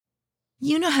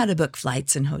You know how to book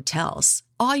flights and hotels.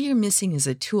 All you're missing is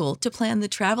a tool to plan the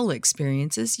travel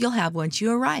experiences you'll have once you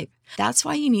arrive. That's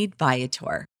why you need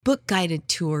Viator. Book guided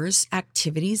tours,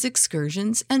 activities,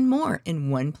 excursions, and more in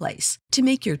one place to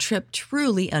make your trip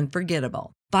truly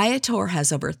unforgettable. Viator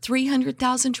has over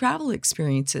 300,000 travel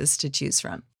experiences to choose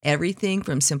from. Everything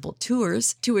from simple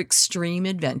tours to extreme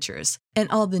adventures and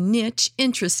all the niche,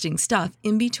 interesting stuff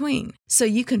in between. So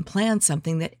you can plan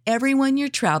something that everyone you're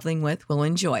traveling with will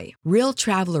enjoy. Real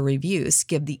traveler reviews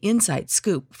give the inside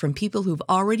scoop from people who've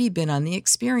already been on the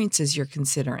experiences you're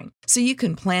considering. So you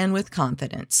can plan with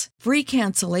confidence. Free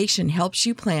cancellation helps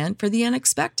you plan for the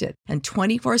unexpected. And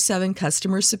 24/7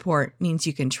 customer support means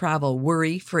you can travel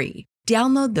worry-free.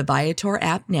 Download the Viator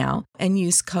app now and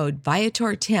use code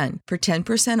Viator10 for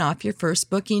 10% off your first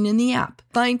booking in the app.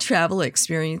 Find travel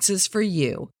experiences for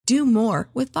you. Do more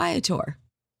with Viator.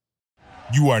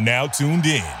 You are now tuned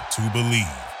in to Believe.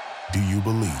 Do you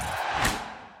believe?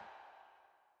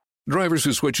 Drivers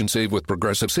who switch and save with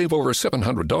Progressive save over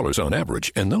 $700 on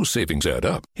average, and those savings add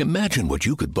up. Imagine what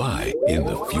you could buy in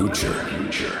the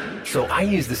future. So I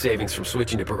used the savings from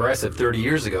switching to Progressive 30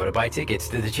 years ago to buy tickets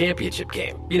to the championship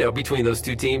game. You know, between those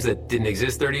two teams that didn't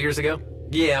exist 30 years ago.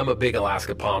 Yeah, I'm a big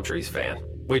Alaska Palm Trees fan.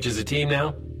 Which is a team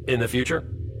now, in the future.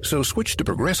 So switch to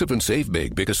Progressive and save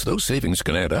big, because those savings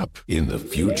can add up in the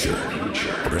future.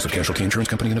 Progressive Casualty Insurance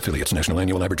Company and Affiliates. National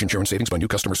annual average insurance savings by new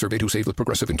customers surveyed who saved with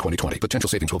Progressive in 2020. Potential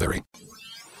savings will vary.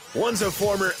 One's a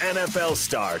former NFL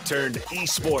star turned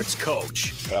esports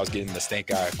coach. I was getting the stink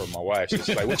eye from my wife. She's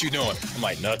like, "What you doing?" I'm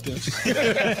like, "Nothing."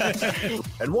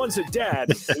 And one's a dad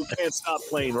who can't stop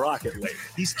playing Rocket League.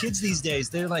 These kids these days,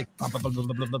 they're like, blah, blah, blah,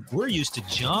 blah, blah, blah. We're used to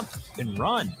jump and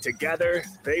run. Together,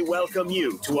 they welcome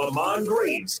you to Amon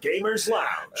Green's Gamers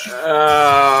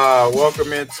Lounge.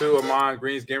 Welcome into Amon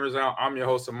Green's Gamers Lounge. I'm your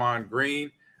host, Amon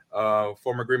Green,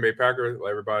 former Green Bay Packer.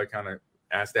 Everybody kind of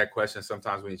ask that question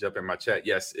sometimes when you jump in my chat.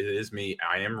 Yes, it is me.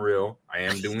 I am real. I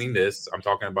am doing this. I'm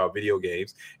talking about video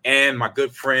games. And my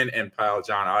good friend and pal,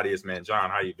 John Audius, man. John,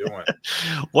 how you doing?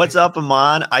 What's up,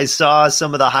 Amon? I saw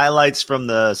some of the highlights from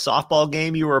the softball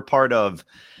game you were a part of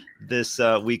this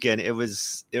weekend. It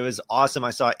was awesome.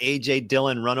 I saw AJ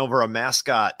Dillon run over a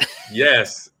mascot.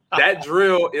 Yes, that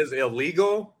drill is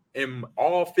illegal in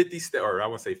all 50 states, or I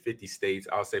won't say 50 states.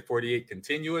 I'll say 48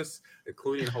 continuous,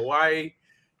 including Hawaii.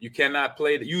 You cannot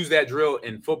use that drill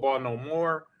in football no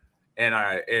more.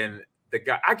 And the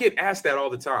guy, I get asked that all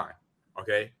the time.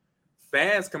 Okay,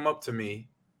 fans come up to me,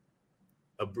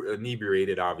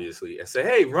 inebriated, obviously, and say,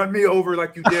 "Hey, run me over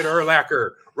like you did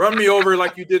Urlacher. Run me over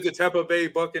like you did the Tampa Bay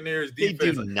Buccaneers defense."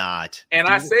 They do not. And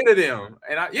I say to them,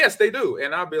 yes, they do.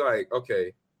 And I'll be like,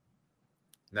 okay,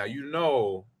 now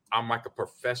I'm like a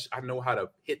professional. I know how to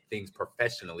hit things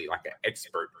professionally, like an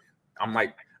expert. I'm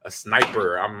like a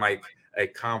sniper. I'm like a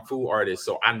kung fu artist,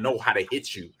 so I know how to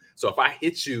hit you. So if I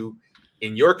hit you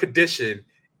in your condition,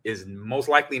 is most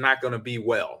likely not going to be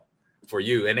well for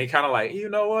you. And they kind of like, you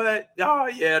know what? Oh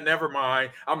yeah, never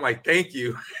mind. I'm like, thank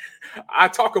you. I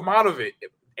talk him out of it.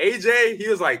 AJ, he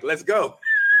was like, let's go.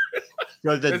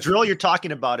 The drill you're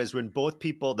talking about is when both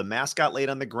people, the mascot laid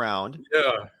on the ground.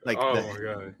 Yeah. My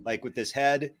God. Like with his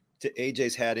head to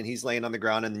AJ's head, and he's laying on the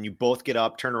ground, and then you both get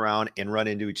up, turn around, and run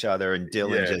into each other, and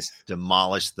Dylan just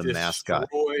demolished the mascot.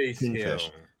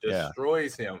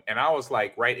 Destroys him. And I was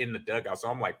like right in the dugout, so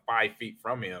I'm like 5 feet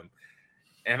from him.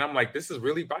 And I'm like, this is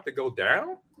really about to go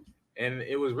down? And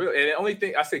it was real. And the only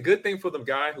thing, I say good thing for the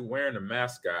guy who wearing the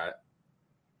mascot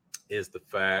is the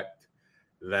fact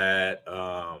that,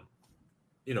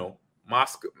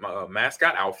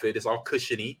 mascot outfit is all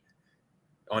cushiony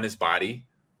on his body.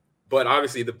 But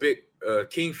obviously, the big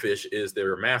kingfish is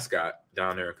their mascot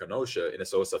down there in Kenosha. And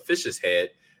so it's a fish's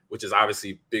head, which is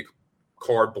obviously big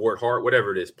cardboard,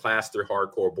 whatever it is, plaster,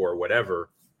 hardcore board, whatever,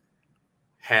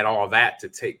 had all that to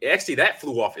take. Actually, that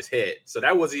flew off his head. So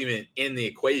that wasn't even in the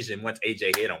equation once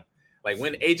AJ hit him. Like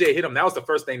when AJ hit him, that was the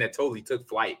first thing that totally took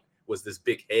flight, was this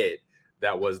big head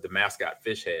that was the mascot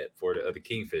fish head for the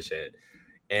kingfish head.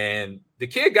 And the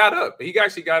kid got up. He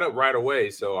actually got up right away.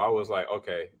 So I was like,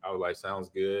 okay. I was like, sounds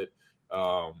good.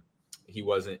 He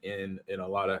wasn't in a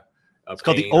lot of it's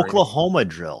called the Oklahoma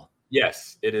drill.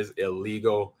 Yes, it is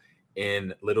illegal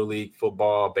in Little League,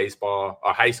 football, baseball,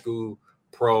 high school,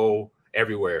 pro,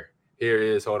 everywhere. Here it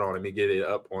is. Hold on, let me get it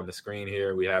up on the screen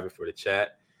here. We have it for the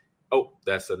chat. Oh,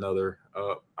 that's another.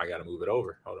 I got to move it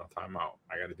over. Hold on, time out.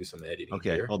 I got to do some editing.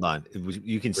 Okay, here. Hold on.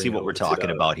 You can see what we're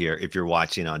talking about here if you're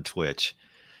watching on Twitch,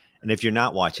 and if you're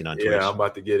not watching on Twitch, yeah, I'm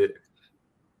about to get it.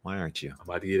 Why aren't you? I'm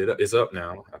about to get it up. It's up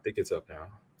now. I think it's up now.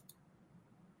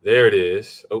 There it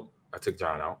is. Oh, I took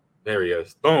John out. There he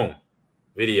is. Boom.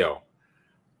 Video.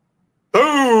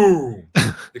 Boom.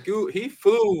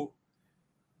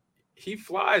 He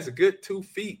flies a good 2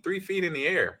 feet, 3 feet in the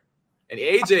air, and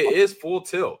AJ is full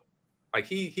tilt. Like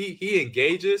he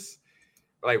engages,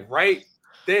 like right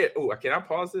there. Oh, can I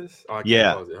pause this? Oh, I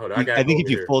can't pause it. Hold on, I think if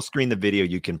you full screen the video,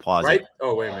 you can pause it.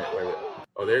 Oh, wait a minute.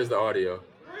 Oh, there's the audio.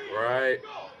 Right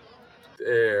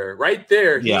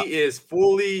there. Yeah. He is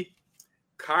fully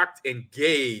cocked,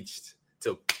 engaged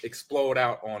to explode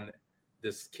out on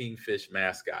this Kingfish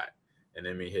mascot. And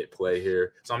then we hit play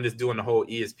here. So I'm just doing the whole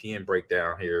ESPN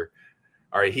breakdown here.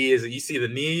 All right, you see the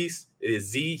knees? It is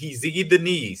Z. He Z'd the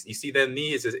knees. You see that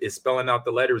knee is spelling out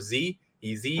the letter Z.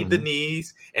 He Z'd the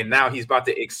knees, and now he's about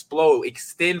to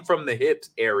extend from the hips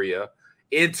area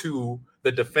into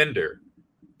the defender.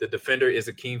 The defender is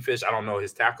a Kingfish. I don't know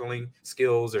his tackling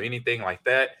skills or anything like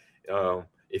that.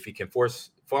 If he can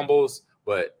force fumbles,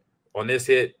 but on this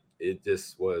hit, it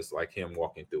just was like him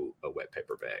walking through a wet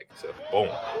paper bag. So, boom.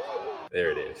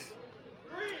 There it is.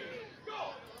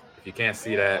 If you can't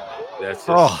see that, that's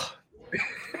just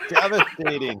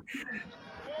devastating.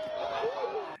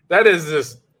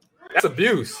 That's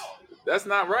abuse. That's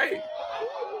not right.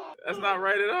 That's not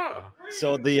right at all.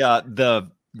 So the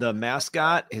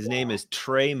mascot, his name is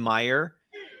Trey Meyer.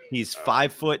 He's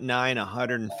 5'9",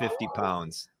 150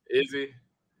 pounds. Is he?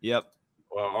 Yep.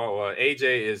 Well, AJ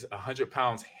is 100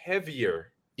 pounds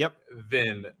heavier. Yep.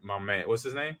 Than my man. What's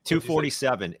his name?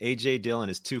 247. AJ Dillon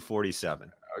is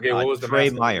 247. Okay, what was the Trey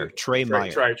Meyer? Trey Meyer.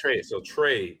 Trey. So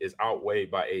Trey is outweighed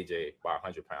by AJ by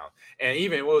 100 pounds. And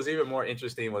what was even more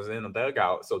interesting was in the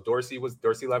dugout. So Dorsey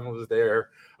Levin was there,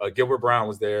 Gilbert Brown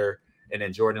was there, and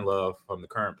then Jordan Love from the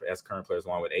current players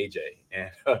along with AJ.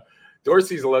 And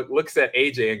Dorsey looks at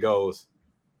AJ and goes,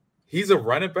 "He's a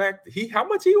running back. How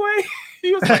much he weigh?"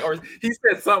 He was like, or he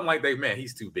said something like that. Man,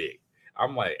 he's too big.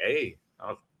 I'm like, hey, I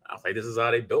was like, this is how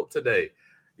they built today,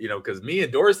 because me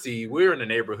and Dorsey, we're in the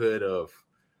neighborhood of.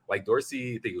 Like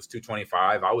Dorsey, I think it was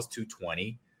 225. I was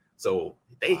 220. So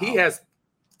he has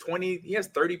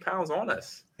 30 pounds on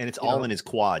us. And it's all in his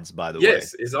quads, by the way.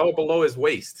 Yes, it's all below his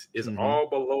waist. It's all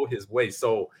below his waist.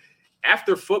 So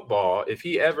after football, if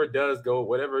he ever does go,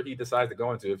 whatever he decides to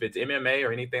go into, if it's MMA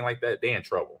or anything like that, they're in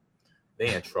trouble.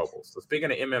 So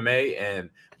speaking of MMA and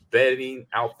betting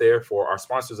out there for our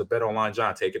sponsors of Bet Online,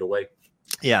 John, take it away.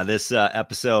 Yeah, this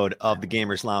episode of the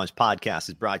Gamers Lounge podcast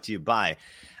is brought to you by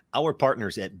our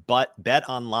partners at Bet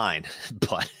Online.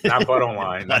 Not Bet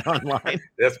Online. Bet Online.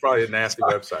 That's probably a nasty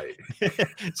website.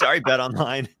 Sorry, Bet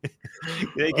Online.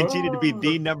 They continue to be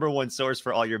the number one source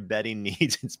for all your betting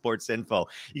needs and sports info.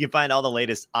 You can find all the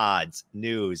latest odds,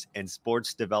 news, and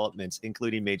sports developments,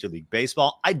 including Major League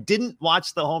Baseball. I didn't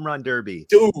watch the Home Run Derby.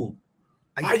 Dude,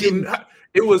 I didn't.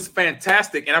 It was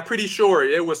fantastic. And I'm pretty sure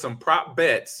there was some prop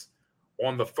bets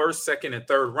on the first, second, and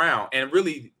third round, and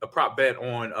really a prop bet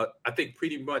on, I think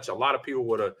pretty much a lot of people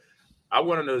would have. I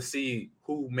wanted to see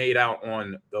who made out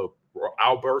on the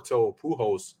Alberto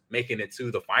Pujols making it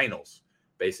to the finals,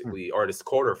 basically, or the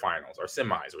quarterfinals or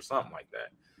semis or something like that.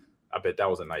 I bet that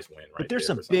was a nice win, right? But there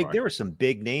were some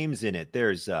big names in it.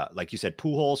 There's like you said,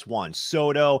 Pujols won,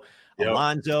 Soto,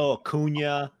 Alonso,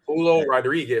 Acuna, Julio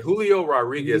Rodriguez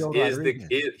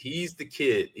he's the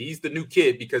kid. He's the new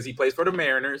kid because he plays for the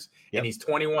Mariners and he's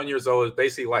 21 years old. It's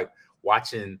basically like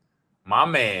watching my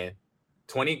man,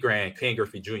 20 grand, Ken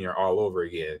Griffey Jr. all over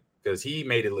again because he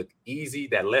made it look easy.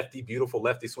 That beautiful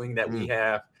lefty swing that we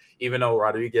have, even though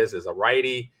Rodriguez is a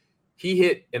righty, he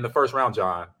hit in the first round,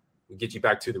 John. We'll get you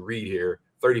back to the read here.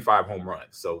 35 home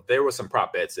runs. So there was some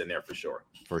prop bets in there for sure.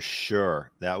 For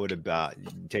sure. That would have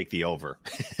take the over.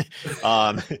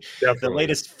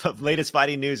 The latest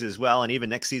fighting news as well. And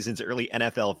even next season's early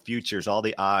NFL futures, all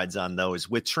the odds on those.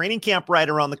 With training camp right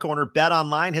around the corner, Bet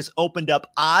Online has opened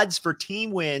up odds for team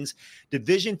wins,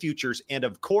 division futures, and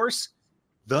of course,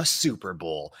 the Super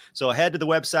Bowl. So head to the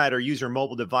website or use your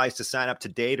mobile device to sign up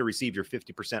today to receive your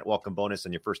 50% welcome bonus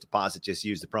on your first deposit. Just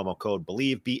use the promo code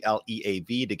BELIEVE,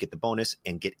 BLEAV, to get the bonus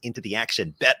and get into the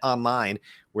action. Bet Online,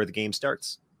 where the game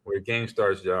starts. Where the game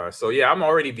starts, John. So yeah, I'm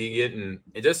already getting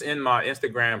just in my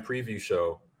Instagram preview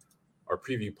show or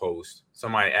preview post.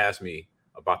 Somebody asked me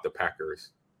about the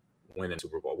Packers winning the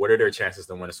Super Bowl. What are their chances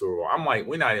to win the Super Bowl? I'm like,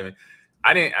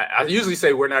 I usually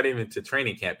say we're not even to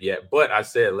training camp yet, but I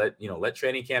said let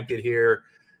training camp get here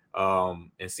and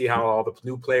see how all the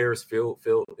new players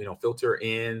filter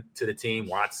in to the team.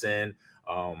 Watson,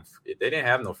 they didn't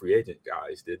have no free agent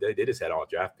guys, did they? They just had all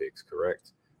draft picks,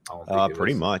 correct?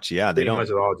 Pretty much, yeah. They don't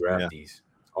much all draftees,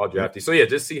 all draftees. So yeah,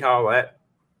 just see how that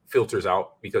filters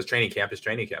out because training camp is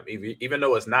training camp, even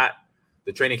though it's not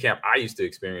the training camp I used to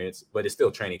experience, but it's still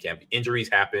training camp. Injuries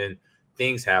happen,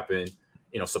 things happen.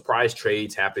 Surprise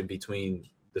trades happen between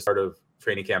the start of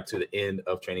training camp to the end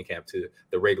of training camp to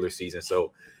the regular season.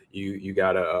 So you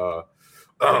gotta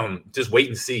just wait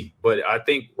and see. But I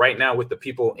think right now with the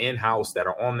people in house that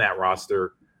are on that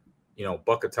roster, you know,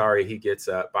 Bakatari, he gets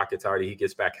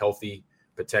back healthy,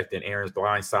 protecting Aaron's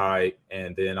blind side,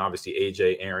 and then obviously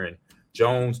AJ, Aaron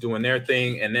Jones doing their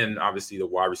thing, and then obviously the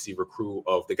wide receiver crew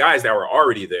of the guys that were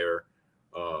already there,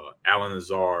 Alan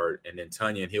Lazard, and then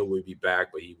Tunyon. He will be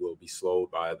back, but he will be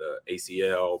slowed by the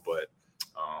ACL. But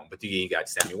you got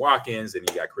Sammy Watkins, and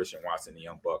you got Christian Watson, the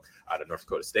young buck out of North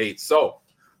Dakota State. So,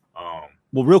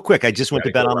 well, real quick, I just went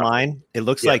to Bet Online. It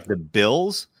looks like the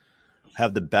Bills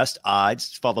have the best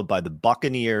odds, followed by the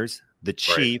Buccaneers, the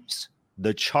Chiefs,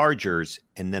 the Chargers,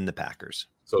 and then the Packers.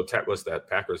 So what's that?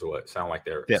 Packers what? Sound like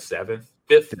they're fifth.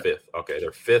 Fifth. Okay,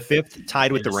 they're fifth. Fifth,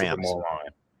 tied with the Rams.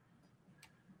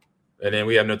 And then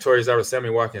we have Notorious Sammy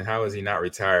Watkins. How is he not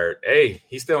retired? Hey,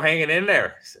 he's still hanging in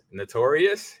there.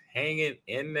 Notorious hanging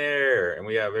in there. And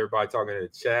we have everybody talking in the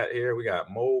chat here. We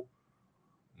got Mo.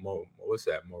 What's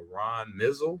that? Moran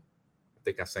Mizzle. I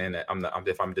think I'm saying that.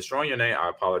 If I'm destroying your name, I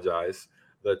apologize.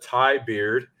 The Thai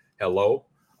Beard. Hello.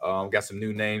 Got some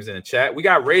new names in the chat. We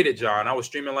got rated, John. I was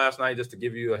streaming last night, just to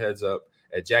give you a heads up,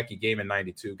 at Jackie Gaming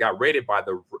 92. Got rated by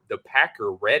the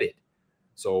Packer Reddit.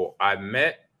 So I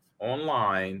met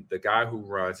online the guy who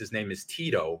runs, his name is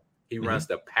Tito. He runs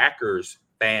the Packers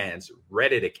fans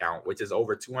Reddit account, which is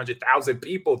over 200,000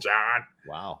 people, John.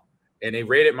 Wow. And they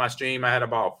rated my stream. I had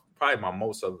about probably my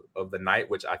most of the night,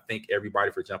 which I thank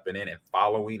everybody for jumping in and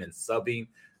following and subbing.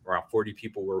 Around 40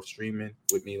 people were streaming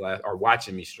with me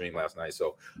watching me stream last night.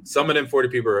 So some of them 40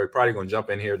 people are probably going to jump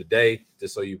in here today,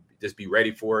 just so you just be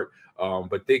ready for it.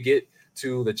 But they get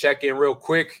to the check-in real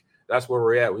quick. That's where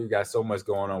we're at. We've got so much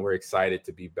going on. We're excited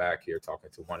to be back here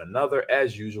talking to one another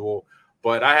as usual.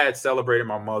 But I had celebrated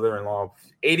my mother-in-law's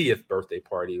 80th birthday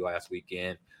party last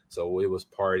weekend. So it was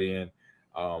partying,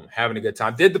 having a good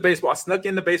time. Did the baseball. I snuck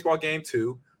in the baseball game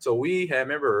too. So I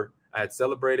had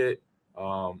celebrated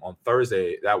on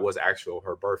Thursday. That was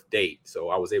her birth date. So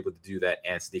I was able to do that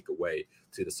and sneak away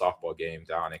to the softball game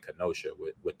down in Kenosha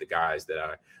with the guys that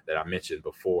I mentioned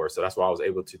before. So that's why I was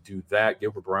able to do that.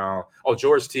 Gilbert Brown. Oh,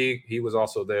 George Teague, he was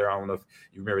also there. I don't know if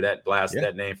you remember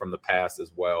that name from the past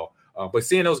as well. But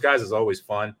seeing those guys is always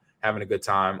fun, having a good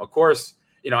time. Of course,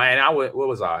 you know, and what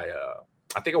was I?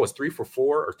 I think I was 3 for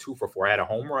 4 or 2 for 4. I had a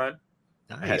home run.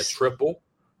 Nice. I had a triple.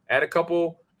 I had a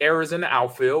couple errors in the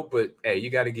outfield, but hey, you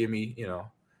got to give me, you know,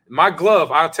 my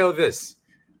glove. I'll tell this,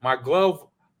 my glove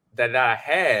that I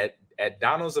had at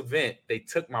Donald's event, they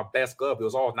took my best glove. It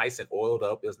was all nice and oiled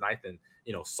up. It was nice and,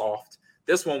 you know, soft.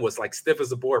 This one was like stiff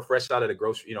as a board, fresh out of the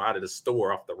grocery, you know, out of the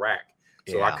store off the rack.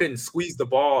 So I couldn't squeeze the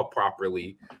ball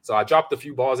properly. So I dropped a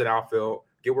few balls in outfield.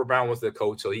 Gilbert Brown was the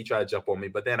coach, so he tried to jump on me,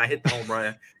 but then I hit the home run,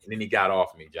 and then he got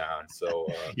off me, John. So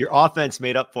your offense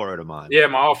made up for it, Amon. Yeah,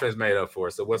 my offense made up for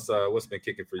it. So what's been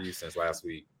kicking for you since last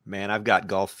week? Man, I've got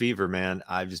golf fever, man.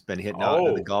 I've just been hitting out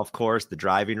to the golf course, the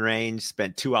driving range.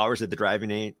 Spent 2 hours at the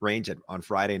driving range on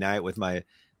Friday night with my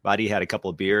buddy. Had a couple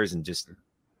of beers and just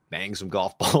banged some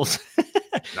golf balls.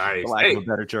 Nice. For lack of a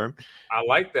better term. I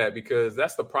like that because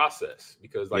that's the process.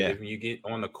 Because if you get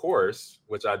on the course,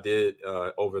 which I did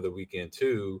over the weekend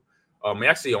too.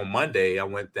 Actually on Monday, I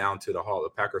went down to the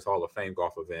Packers Hall of Fame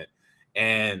golf event,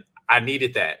 and I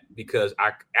needed that because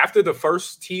after the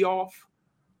first tee off,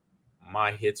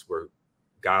 my hits were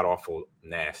god awful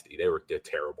nasty. They're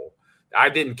terrible. I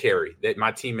didn't carry that.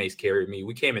 My teammates carried me.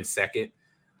 We came in second.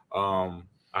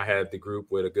 I had the group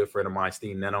with a good friend of mine,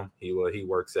 Steve Nenham. He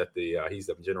works at he's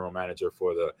the general manager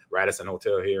for the Radisson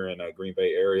Hotel here in the Green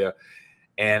Bay area.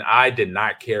 And I did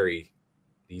not carry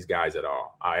these guys at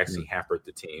all. I actually hampered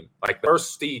the team. Like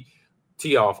first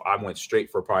tee off, I went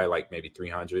straight for probably like maybe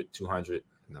 300, 200.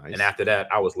 Nice. And after that,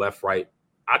 I was left, right.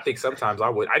 I think sometimes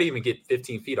I didn't even get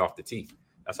 15 feet off the tee.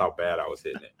 That's how bad I was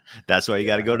hitting it. That's why you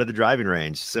got to go to the driving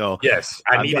range. So yes,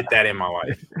 I needed that in my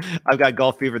life. I've got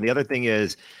golf fever. And the other thing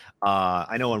is,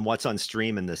 I know on What's on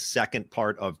Stream in the second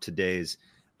part of today's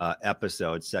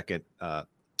episode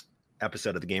of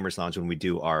the Gamers Lounge, when we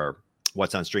do our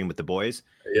What's on Stream with the boys.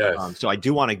 Yes. So I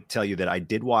do want to tell you that I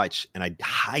did watch, and I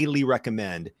highly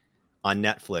recommend on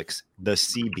Netflix, The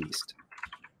Sea Beast.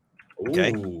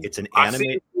 Okay. Ooh, it's an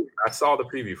anime. I saw the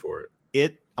preview for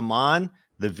it. Amon,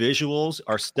 the visuals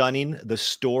are stunning. The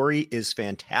story is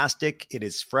fantastic. It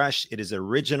is fresh. It is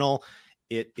original.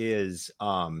 It is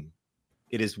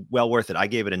well worth it. I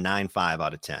gave it a 9.5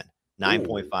 out of 10.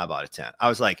 9.5 out of 10. I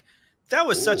was like, that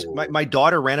was such. My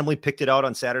daughter randomly picked it out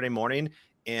on Saturday morning,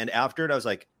 and after it, I was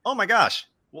like, oh my gosh,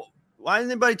 well, why isn't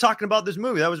anybody talking about this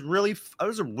movie? That was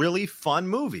a really fun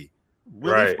movie.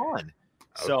 Really fun.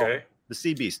 So The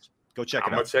Sea Beast, Go check it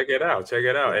I'm out. gonna check it out. Check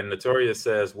it out. And Notorious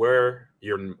says, wear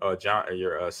your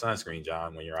sunscreen,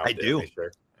 John, when you're out I there. do. Make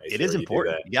sure It is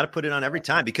important. You got to put it on every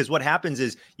time, because what happens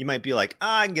is you might be like,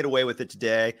 I can get away with it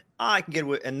today. I can get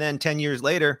away. And then 10 years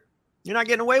later, you're not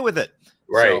getting away with it.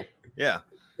 Right. So, yeah.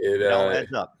 It all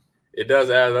adds up. It does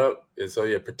add up. And so,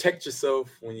 yeah, protect yourself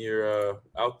when you're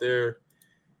out there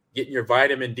getting your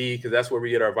vitamin D, because that's where we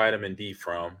get our vitamin D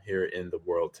from here in the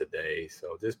world today.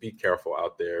 So just be careful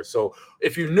out there. So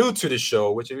if you're new to the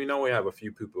show, which we know we have a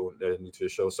few people that are new to the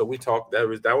show. So we talked,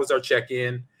 that was our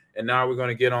check-in. And now we're going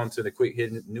to get on to the quick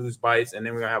hidden news bites. And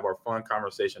then we're going to have our fun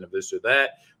conversation of this or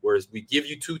that, whereas we give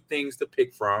you two things to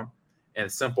pick from.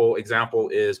 And simple example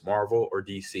is Marvel or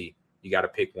DC. You got to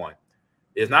pick one.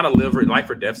 It's not a life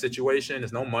or death situation.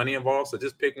 There's no money involved. So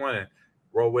just pick one and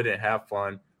roll with it and have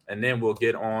fun. And then we'll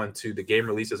get on to the game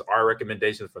releases, our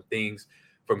recommendations for things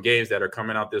from games that are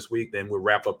coming out this week. Then we'll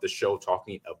wrap up the show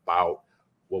talking about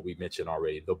what we mentioned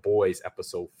already, The Boys,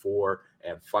 episode 4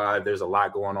 and 5. There's a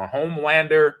lot going on.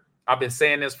 Homelander, I've been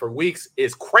saying this for weeks,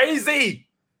 is crazy.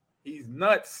 He's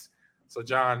nuts. So,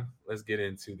 John, let's get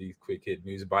into the quick hit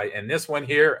news bite. And this one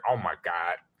here, oh my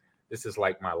God, this is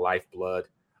like my lifeblood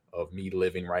of me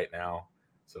living right now.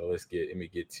 So let me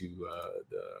get to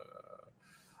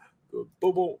the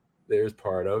bubble. There's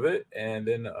part of it, and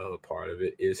then the other part of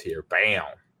it is here. Bam.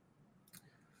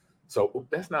 So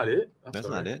that's not it. That's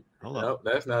not it. Hold up.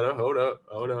 No, that's not it. Hold up.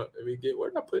 Let me get, where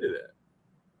did I put it at?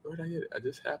 Where did I get it? I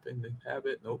just happened to have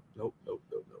it. Nope.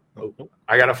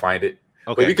 I gotta find it.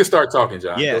 Okay. But we can start talking,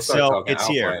 John. Yeah, so it's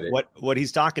here. What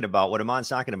he's talking about, what Amon's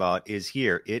talking about is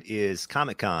here. It is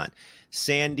Comic-Con,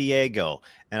 San Diego.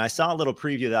 And I saw a little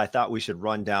preview that I thought we should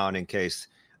run down in case.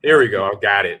 Here we go. I've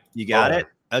got it. You got it?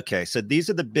 Okay, so these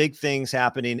are the big things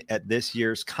happening at this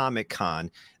year's Comic-Con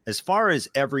as far as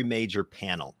every major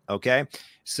panel, okay?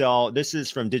 So this is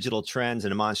from Digital Trends,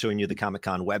 and Amon's showing you the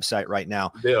Comic-Con website right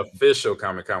now. The official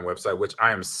Comic-Con website, which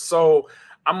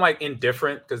I'm like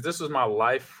indifferent, because this was my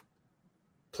life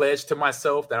pledge to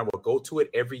myself that I would go to it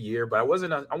every year, but I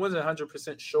wasn't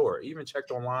 100% sure. I even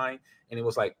checked online, and it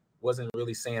was like, wasn't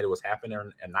really saying it was happening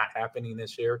and not happening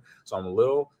this year. So I'm a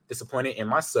little disappointed in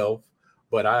myself.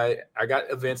 But I got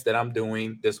events that I'm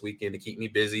doing this weekend to keep me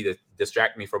busy, to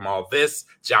distract me from all this,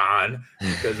 John,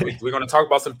 because we're going to talk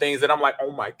about some things that I'm like,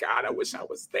 oh, my God, I wish I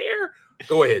was there.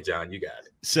 Go ahead, John. You got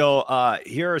it. So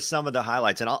here are some of the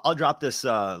highlights. And I'll drop this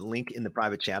link in the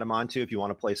private chat, Amon, too, if you want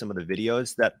to play some of the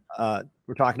videos that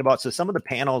we're talking about. So some of the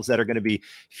panels that are going to be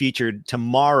featured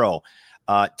tomorrow,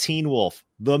 Teen Wolf,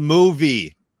 the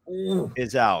movie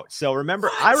is out. So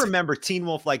I remember Teen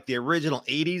Wolf, like the original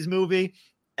 80s movie.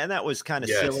 And that was kind of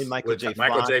silly. Michael J.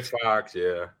 Fox,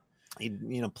 yeah. He,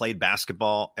 played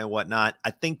basketball and whatnot. I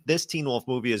think this Teen Wolf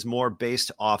movie is more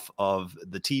based off of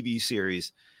the TV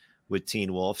series with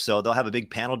Teen Wolf. So they'll have a big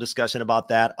panel discussion about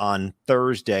that on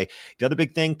Thursday. The other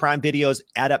big thing, Prime Video's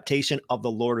adaptation of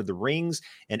The Lord of the Rings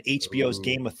and HBO's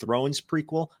Game of Thrones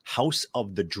prequel, House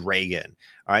of the Dragon.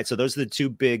 All right. So those are the two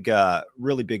big,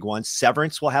 really big ones.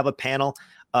 Severance will have a panel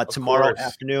tomorrow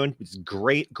afternoon. It's a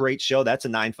great show. That's a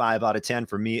 9.5 out of 10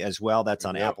 for me as well. That's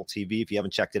on Apple TV if you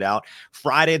haven't checked it out.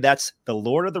 Friday, that's The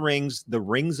Lord of the Rings, The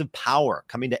Rings of Power,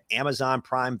 coming to Amazon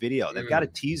Prime Video. They've got a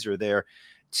teaser there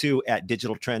too at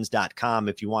digitaltrends.com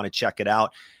if you want to check it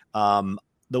out.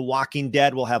 The Walking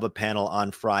Dead will have a panel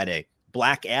on Friday.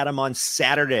 Black Adam on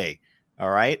Saturday. All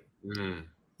right.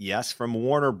 Yes, from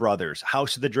Warner Brothers.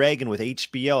 House of the Dragon with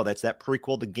HBO. That's that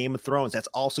prequel to Game of Thrones. That's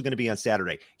also going to be on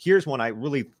Saturday. Here's one I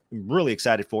really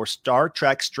excited for. Star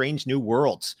Trek Strange New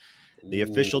Worlds. The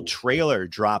official trailer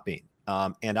dropping.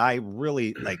 And I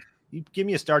really like, you give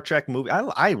me a Star Trek movie.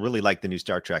 I really like the new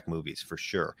Star Trek movies for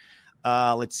sure.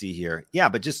 Let's see here. Yeah,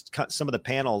 but just some of the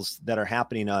panels that are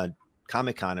happening on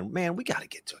Comic-Con. And man, we got to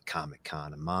get to a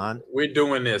Comic-Con, Amon. We're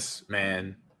doing this,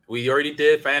 man. We already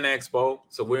did Fan Expo,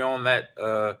 so we're on that.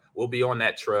 We'll be on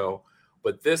that trail.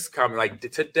 But this coming, like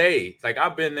today, like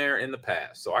I've been there in the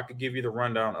past, so I could give you the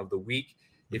rundown of the week.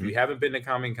 If you haven't been to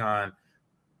Comic-Con,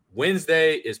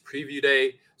 Wednesday is preview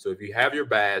day. So if you have your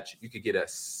badge, you could get a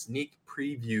sneak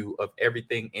preview of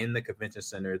everything in the convention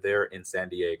center there in San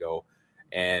Diego,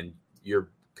 and you're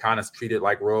kind of treated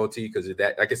like royalty because of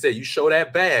that. Like I said, you show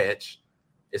that badge,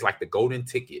 it's like the golden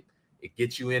ticket. It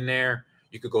gets you in there.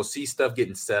 You could go see stuff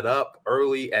getting set up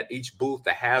early at each booth,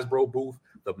 the Hasbro booth,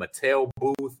 the Mattel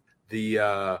booth,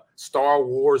 the Star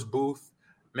Wars booth,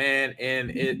 man.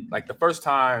 And it, like the first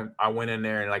time I went in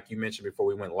there, and like you mentioned before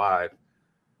we went live,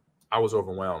 I was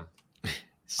overwhelmed.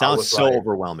 Sounds so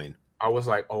overwhelming. I was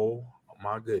like, oh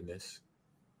my goodness.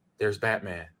 There's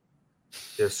Batman.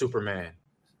 There's Superman.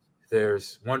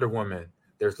 There's Wonder Woman.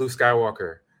 There's Luke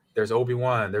Skywalker. There's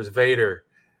Obi-Wan. There's Vader.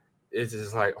 It's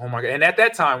just like, oh my God. And at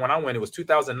that time, when I went, it was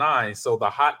 2009. So the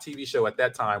hot TV show at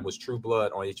that time was True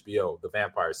Blood on HBO, the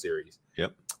vampire series.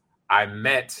 Yep. I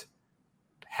met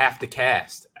half the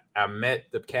cast. I met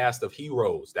the cast of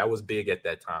Heroes. That was big at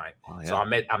that time. Oh, yeah. So I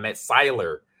met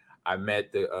Siler. I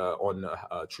met on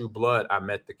True Blood. I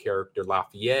met the character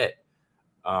Lafayette.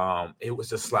 It was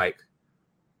just like,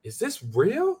 is this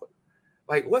real?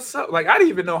 Like, what's up? Like, I didn't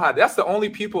even know how. That's the only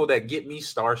people that get me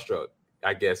starstruck.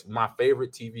 I guess my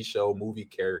favorite TV show, movie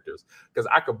characters, because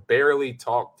I could barely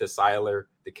talk to Siler,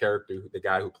 the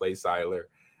guy who plays Siler.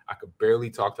 I could barely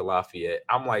talk to Lafayette.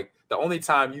 I'm like, the only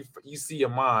time you see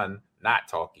Amon not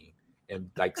talking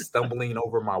and like stumbling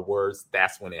over my words,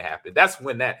 that's when it happened. That's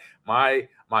when my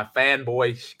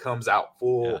fanboy comes out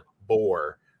full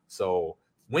bore. So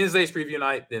Wednesday's preview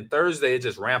night, then Thursday it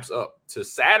just ramps up to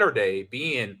Saturday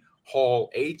being Hall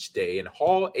H Day, and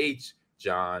Hall H,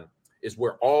 John, is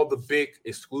where all the big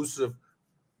exclusive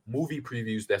movie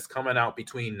previews that's coming out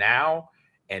between now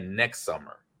and next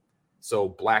summer. So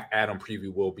Black Adam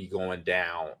preview will be going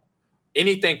down.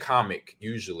 Anything comic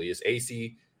usually is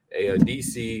AC,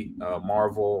 DC,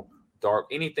 Marvel, Dark,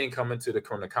 anything coming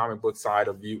from the comic book side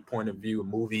of point of view of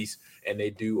movies, and they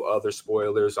do other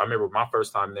spoilers. I remember my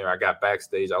first time there, I got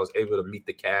backstage. I was able to meet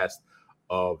the cast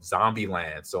of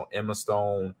Zombieland. So Emma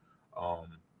Stone,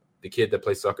 the kid that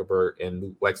plays Zuckerberg,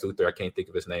 and Lex Luthor. I can't think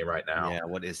of his name right now. Yeah,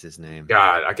 what is his name?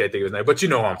 God, I can't think of his name, but you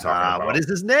know what I'm talking about. What is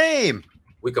his name?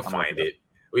 We could find it.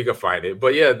 We could find it.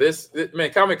 But yeah, this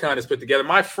man, Comic-Con is put together.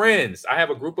 My friends, I have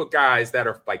a group of guys that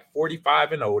are like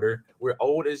 45 and older. We're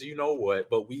old as you know what,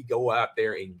 but we go out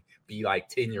there and be like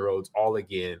 10-year-olds all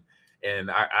again. And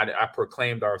I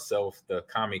proclaimed ourselves the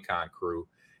Comic-Con crew,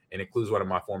 and includes one of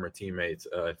my former teammates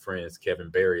and friends, Kevin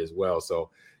Barry, as well. So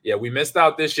yeah, we missed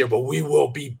out this year, but we will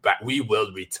be back. We will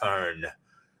return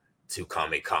to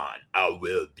Comic-Con. I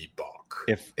will be back.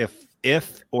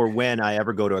 If or when I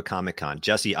ever go to a Comic-Con,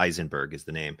 Jesse Eisenberg is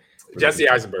the name. Jesse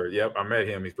Eisenberg. Yep, I met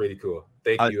him. He's pretty cool.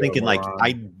 Thank you. I was thinking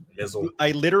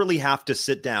I literally have to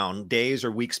sit down days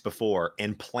or weeks before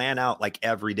and plan out like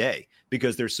every day,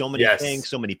 because there's so many things,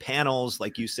 so many panels,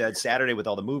 like you said, Saturday with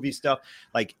all the movie stuff.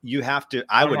 Like you have to,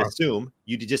 I would assume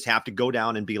you just have to go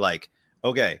down and be like,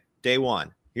 okay, day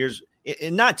one, here's,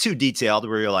 and not too detailed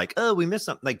where you're like, oh, we missed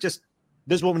something. Like just,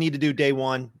 this is what we need to do day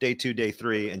one, day two, day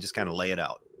three, and just kind of lay it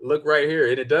out. Look right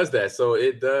here, and it does that. So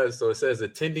it does. So it says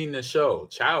attending the show,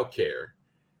 childcare,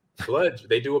 blood.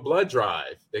 They do a blood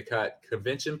drive. They got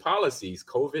convention policies,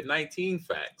 COVID-19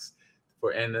 facts,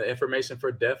 and the information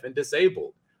for deaf and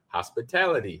disabled,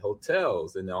 hospitality,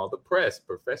 hotels, and all the press,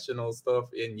 professional stuff.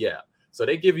 And so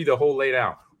they give you the whole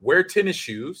layout. Wear tennis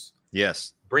shoes.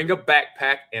 Yes. Bring a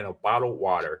backpack and a bottle of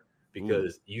water,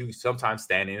 because you sometimes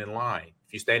standing in line.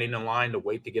 If you're standing in line to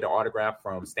wait to get an autograph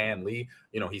from Stan Lee,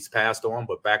 he's passed on,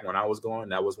 but back when I was going,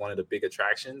 that was one of the big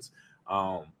attractions.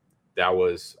 That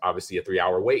was obviously a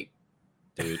 3-hour wait.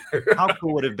 Dude, how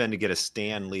cool would it have been to get a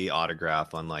Stan Lee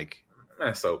autograph on like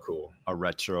that's so cool, a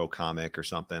retro comic or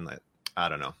something? Like, I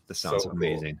don't know. This sounds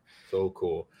amazing. So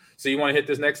cool. So you want to hit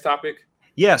this next topic?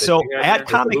 Yeah. So at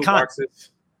Comic-Con,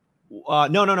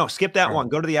 no, skip that one.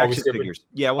 Go to the action figures.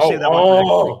 Yeah, we'll say that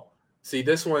one. See,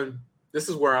 this one. This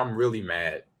is where I'm really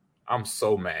mad. I'm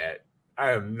so mad.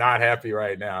 I am not happy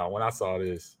right now when I saw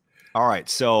this. All right.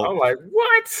 So I'm like,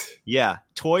 what? Yeah.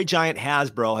 Toy giant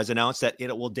Hasbro has announced that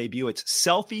it will debut its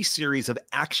selfie series of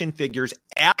action figures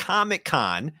at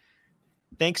Comic-Con,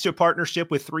 thanks to a partnership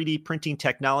with 3D printing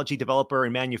technology developer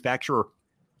and manufacturer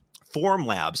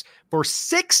Formlabs. For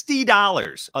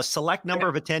 $60, a select number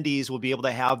of attendees will be able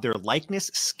to have their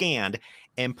likeness scanned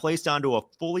and placed onto a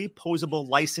fully posable,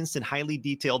 licensed, and highly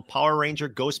detailed Power Ranger,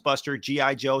 Ghostbuster,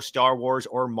 G.I. Joe, Star Wars,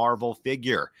 or Marvel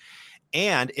figure.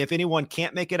 And if anyone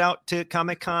can't make it out to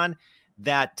Comic-Con,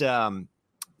 that Hasbro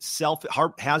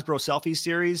Selfie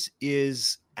series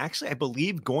is actually, I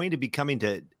believe, going to be coming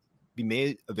to be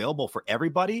made available for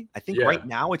everybody. I think right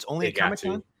now it's only at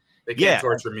Comic-Con. They can't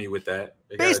torture me with that.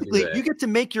 Basically, you get to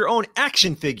make your own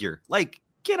action figure. Like,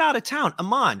 get out of town.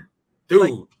 Amon. Dude.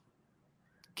 Like,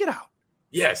 get out.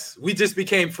 Yes, we just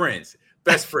became friends.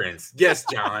 Best friends. Yes,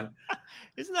 John.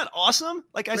 Isn't that awesome?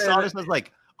 Like, I saw this and I was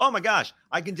like, oh my gosh,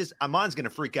 Amon's going to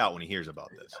freak out when he hears about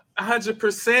this.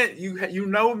 100%. You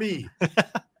know me.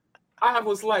 I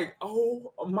was like,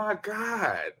 oh my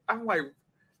God. I'm like,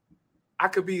 I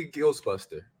could be a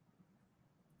Ghostbuster.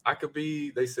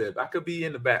 They said I could be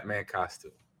in the Batman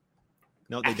costume.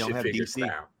 No, they don't have DC.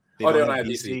 Style. They don't have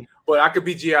DC. But I could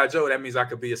be G.I. Joe. That means I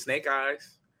could be a Snake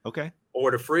Eyes. Okay. Or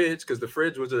the Fridge, because the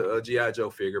Fridge was a G.I. Joe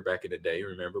figure back in the day.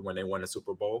 Remember when they won the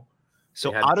Super Bowl?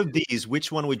 So out of these,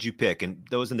 which one would you pick? And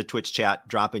those in the Twitch chat,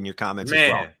 drop in your comments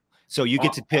as well. So you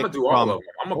get to pick. I'm gonna do all of them.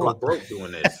 I'm gonna go broke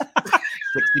doing this.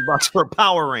 $60 for a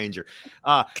Power Ranger.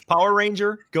 Power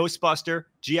Ranger, Ghostbuster,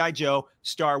 G.I. Joe,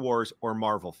 Star Wars, or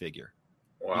Marvel figure.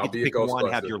 Well, you get to pick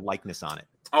one, have your likeness on it.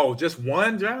 Oh, just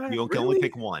one, John? You can only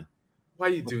pick one. Why are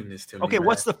you doing this to me? Okay, man?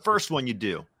 What's the first one you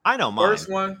do? I know mine.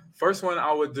 First one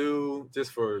I would do,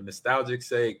 just for nostalgic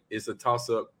sake, is a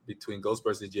toss-up between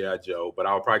Ghostbusters and G.I. Joe, but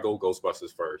I'll probably go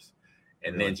Ghostbusters first,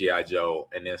 and then G.I. Joe,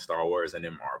 and then Star Wars, and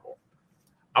then Marvel.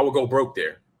 I would go broke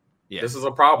there. Yeah. This is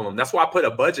a problem. That's why I put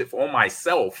a budget on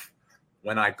myself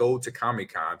when I go to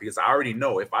Comic-Con, because I already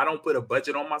know if I don't put a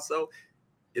budget on myself,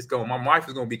 my wife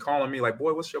is going to be calling me like,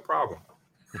 boy, what's your problem?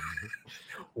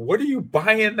 What are you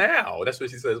buying now? That's what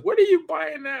she says. What are you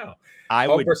buying now?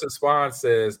 Hulk versus Spawn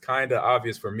says, kind of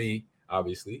obvious for me.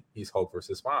 Obviously, he's Hulk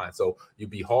versus Spawn. So you'd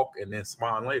be Hulk and then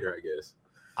Spawn later, I guess.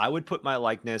 I would put my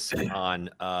likeness on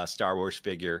a Star Wars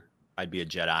figure. I'd be a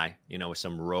Jedi, with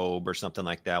some robe or something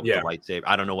like that with the lightsaber.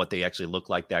 I don't know what they actually look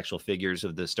like, the actual figures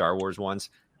of the Star Wars ones.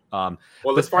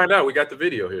 Let's find out. We got the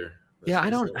video here.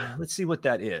 Let's see what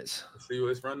that is.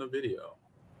 Let's run the video.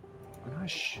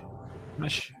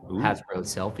 Hasbro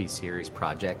Selfie Series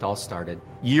project all started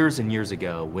years and years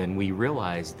ago when we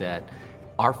realized that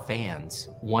our fans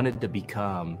wanted to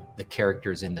become the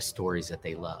characters in the stories that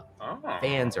they love.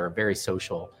 Fans are a very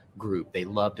social group. They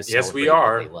love to celebrate. Yes, we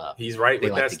are. What they love. He's right they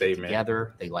with like that to statement. Get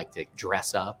together. They like to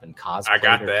dress up and cosplay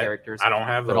their characters. I don't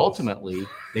have those. But ultimately,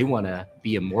 they want to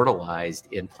be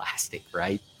immortalized in plastic,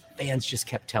 right? Fans just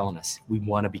kept telling us, we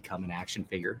want to become an action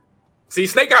figure. See,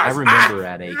 Snake Eyes. I remember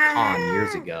at a con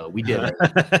years ago, we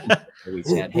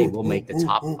said, hey, we'll make the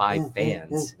top 5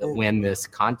 fans that win this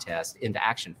contest into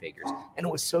action figures. And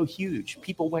it was so huge.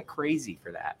 People went crazy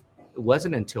for that. It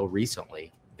wasn't until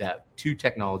recently that 2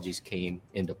 technologies came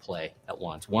into play at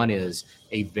once. One is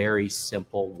a very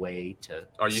simple way to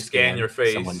scan your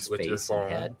face someone's with face your phone.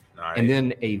 and head. Nice. And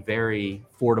then a very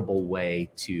affordable way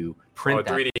to print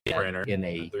that 3D printer. in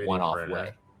a one-off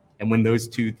way. And when those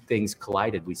 2 things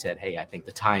collided, we said, hey, I think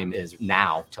the time is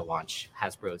now to launch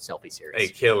Hasbro Selfie Series. They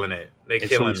killing it. They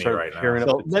killing me right now.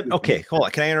 Okay, hold on.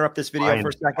 Can I interrupt this video for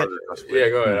a second? Yeah,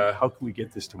 go ahead. How can we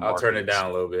get this to market? I'll turn it down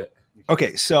a little bit.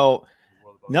 Okay, so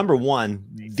number one,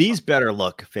 these better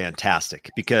look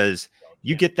fantastic, because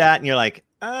you get that and you're like,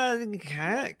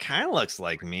 kind of looks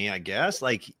like me, I guess.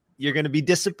 Like, you're going to be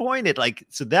disappointed. Like,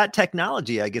 so that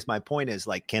technology, I guess my point is,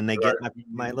 like, can they get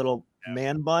my little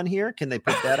man bun here? Can they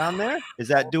put that on there? Is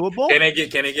that doable? Can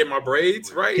they get my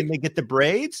braids right? Can they get the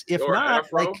braids? If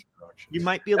not, like, you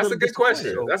might be a little. That's a good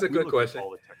question. That's a good question.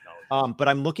 But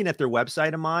I'm looking at their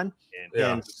website, Amon,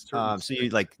 and so you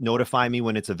like notify me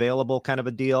when it's available, kind of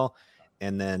a deal.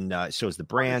 And then it shows the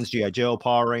brands: G.I. Joe,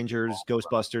 Power Rangers,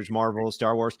 Ghostbusters, Marvel,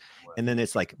 Star Wars, and then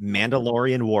it's like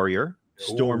Mandalorian Warrior,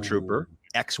 Stormtrooper,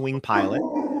 X-Wing pilot,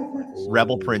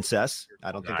 Rebel Princess.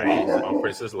 I don't think I know that.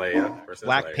 Princess Leia.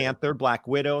 Black Panther, Black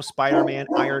Widow, Spider-Man,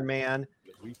 Iron Man,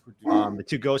 the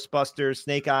 2 Ghostbusters,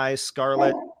 Snake Eyes,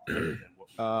 Scarlet,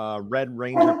 Red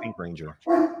Ranger, Pink Ranger.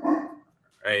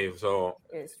 Hey, so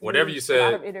whatever you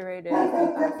said,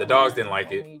 the dogs didn't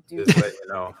like it. Just let you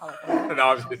know. No,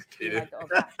 I'm just kidding.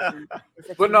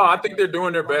 But no, I think they're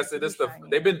doing their best. This stuff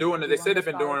they've been doing it. They said they've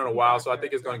been doing it a while, so I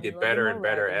think it's going to get better and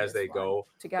better as they go.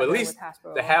 But at least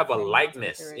to have a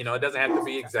likeness, it doesn't have to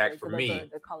be exact for me.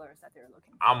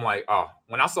 I'm like,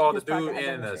 when I saw the dude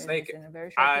in the Snake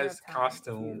Eyes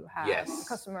costume, yes,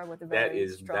 that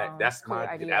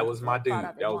was my dude.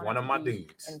 That was one of my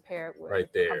dudes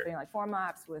right there.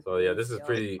 So yeah, this is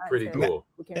pretty cool.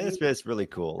 It's really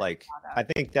cool. Like, I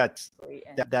think that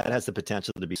has the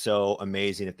potential to be so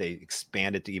amazing if they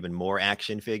expand it to even more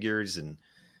action figures. And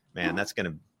man,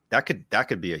 that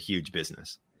could be a huge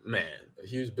business. Man, a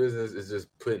huge business is just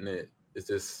putting it. It's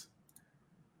just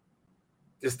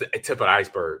the tip of the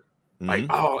iceberg.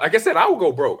 Like, like I said, I would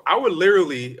go broke. I would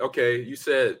literally. Okay, you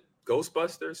said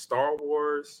Ghostbusters, Star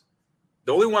Wars.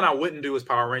 The only one I wouldn't do is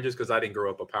Power Rangers, because I didn't grow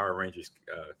up a Power Rangers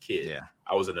kid. Yeah.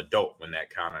 I was an adult when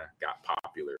that kind of got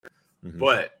popular. Mm-hmm.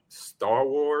 But Star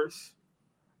Wars,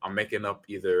 I'm making up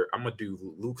I'm going to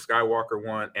do Luke Skywalker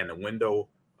one and a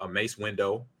Mace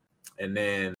Windu. And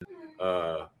then,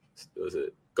 go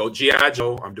G.I.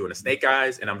 Joe. I'm doing a Snake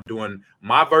Eyes, and I'm doing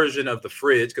my version of the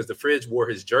Fridge, because the Fridge wore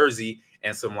his jersey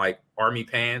and some like army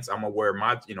pants. I'm going to wear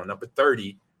my, number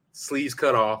 30, sleeves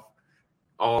cut off,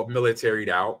 all militaried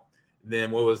out.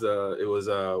 Then what was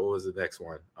the next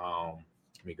one?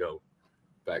 Let me go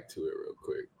back to it real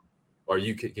quick. Or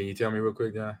can you tell me real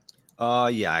quick, John?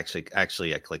 Yeah,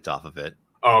 actually I clicked off of it.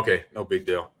 Oh, okay, no big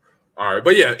deal. All right,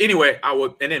 but yeah, anyway,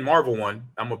 and then Marvel one,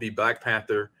 I'm gonna be Black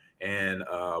Panther and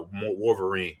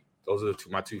Wolverine. Those are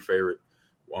my two favorite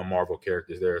Marvel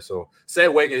characters there. So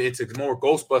segue into more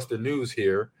Ghostbuster news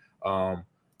here.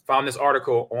 Found this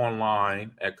article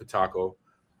online at Kotaku,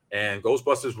 and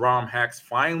Ghostbusters ROM Hacks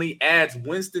finally adds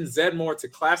Winston Zedmore to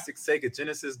classic Sega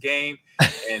Genesis game.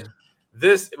 And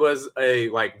this was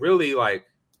really?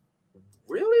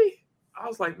 I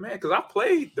was like, man, because I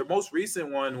played the most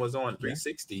recent one was on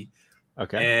 360.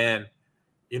 Okay. And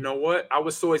you know what? I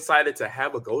was so excited to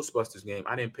have a Ghostbusters game.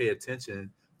 I didn't pay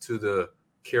attention to the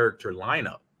character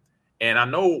lineup. And I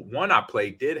know one I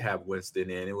played did have Winston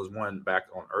in. It was one back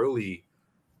on early.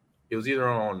 It was either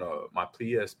on my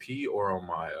PSP or on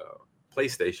my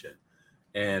PlayStation.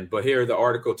 But here the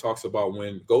article talks about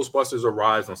when Ghostbusters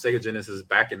arrived on Sega Genesis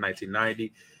back in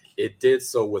 1990, it did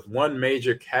so with one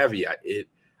major caveat. It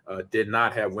did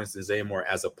not have Winston Zedmore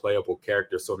as a playable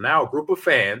character. So now a group of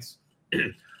fans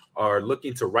are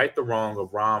looking to right the wrong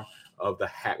of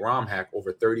ROM hack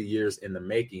over 30 years in the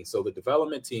making. So the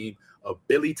development team of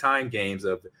Billy Time Games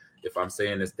of, if I'm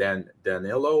saying this,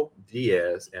 Danilo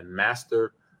Diaz and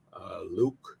Master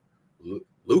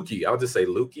Lukey, I'll just say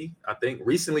Lukey, I think,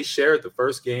 recently shared the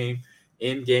first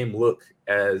in-game look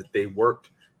as they've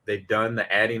done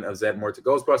the adding of Zedmore to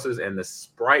Ghostbusters, and the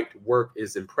sprite work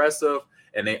is impressive.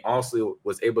 And they also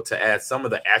was able to add some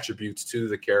of the attributes to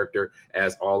the character,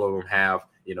 as all of them have.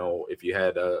 You know, if you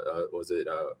had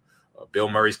Bill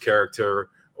Murray's character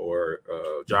or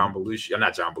John Belushi,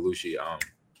 not John Belushi,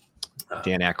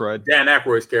 Dan Aykroyd. Dan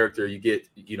Aykroyd's character, you get,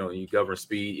 you govern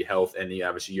speed, health, and you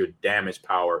obviously your damage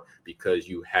power because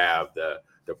you have the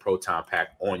proton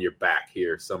pack on your back.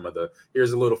 Here's a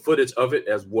little footage of it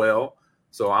as well.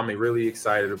 So I'm really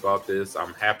excited about this.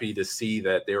 I'm happy to see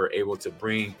that they were able to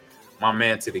bring my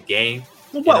man to the game.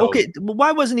 Well, okay.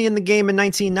 Why wasn't he in the game in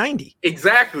 1990?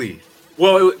 Exactly.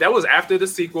 Well, that was after the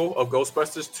sequel of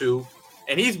Ghostbusters 2,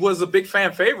 and he was a big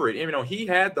fan favorite. He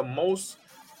had the most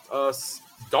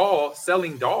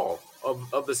selling doll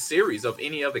of the series of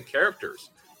any of the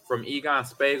characters, from Egon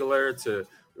Spengler to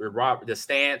Rob the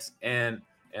Stantz and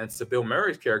to Bill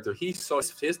Murray's character.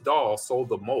 His doll sold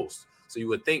the most. So you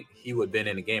would think he would have been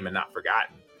in the game and not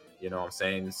forgotten. You know what I'm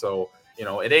saying? So,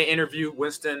 and they interviewed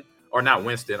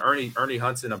Ernie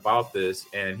Hudson about this,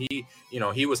 and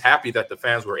he was happy that the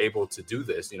fans were able to do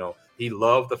this. He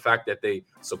loved the fact that they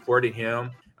supported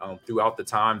him throughout the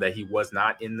time that he was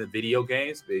not in the video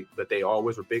games, but they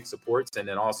always were big supports. And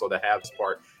then also to have this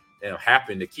part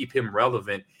happen to keep him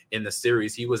relevant in the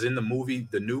series. He was in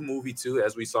the new movie too,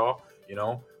 as we saw,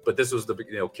 but this was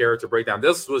the character breakdown.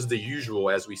 This was the usual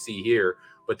as we see here.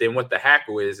 But then what the hack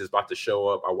is about to show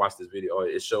up. I watched this video.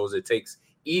 It shows it takes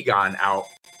Egon out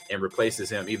and replaces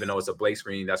him, even though it's a blank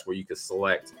screen. That's where you could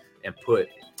select and put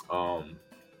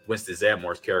Winston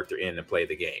Zedmore's character in and play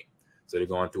the game. So they're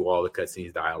going through all the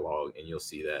cutscenes, dialogue, and you'll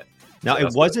see that. Now,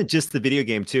 it wasn't just the video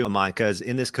game too, Amon, because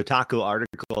in this Kotaku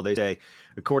article, they say,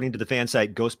 according to the fan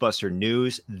site Ghostbuster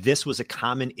News, this was a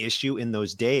common issue in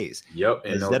those days. Yep.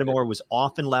 And Zedmore was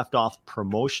often left off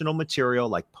promotional material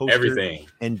like posters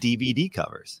and DVD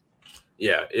covers.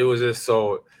 Yeah, it was just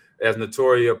so, as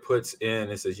Notoria puts in,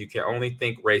 it says, you can only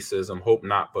think racism, hope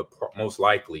not, but most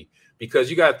likely.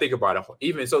 Because you got to think about it.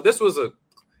 Even so, this was a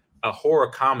horror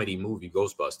comedy movie,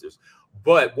 Ghostbusters.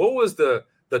 But what was the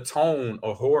tone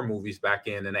of horror movies back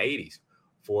in the 80s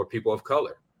for people of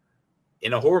color?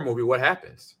 In a horror movie, what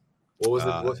happens? What was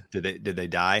it? Did they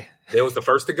die? They was the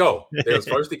first to go. They was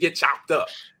first to get chopped up,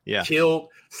 killed,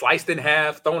 sliced in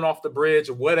half, thrown off the bridge,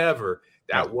 or whatever.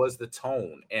 That was the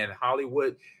tone. And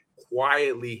Hollywood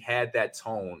quietly had that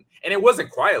tone. And it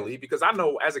wasn't quietly, because I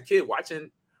know as a kid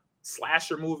watching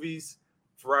slasher movies,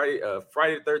 Friday the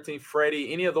 13th,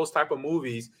 Freddy, any of those type of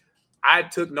movies, I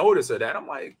took notice of that. I'm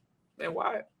like, man,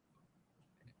 why?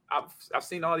 I've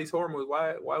seen all these horror movies.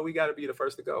 Why we got to be the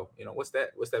first to go? What's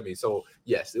that mean? So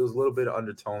yes, it was a little bit of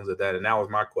undertones of that, and that was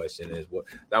my question.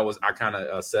 I kind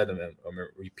of said them and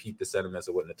repeat the sentiments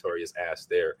of what Notorious asked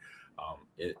there.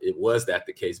 It was that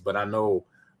the case, but I know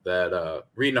that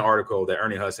reading the article that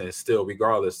Ernie Hudson is still,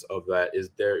 regardless of that,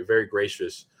 is very, very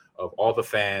gracious of all the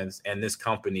fans and this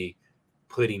company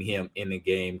putting him in the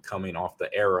game, coming off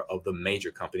the era of the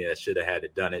major company that should have had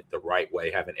it done it the right way,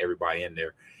 having everybody in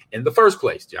there in the first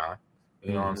place, John.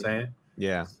 You know what I'm saying?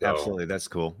 Yeah, absolutely. That's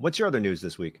cool. What's your other news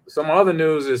this week? So my other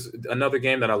news is another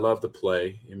game that I love to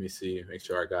play. Let me see, make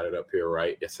sure I got it up here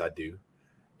right. Yes, I do.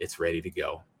 It's ready to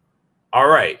go. All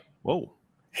right. Whoa.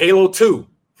 Halo 2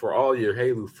 for all your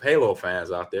Halo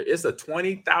fans out there. It's a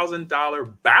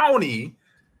 $20,000 bounty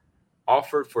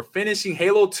offered for finishing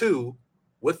Halo 2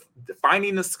 with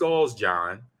finding the skulls,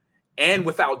 John, and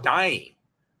without dying.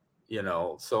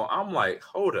 So I'm like,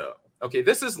 hold up. Okay,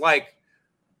 this is like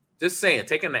just saying,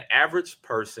 taking the average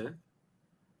person.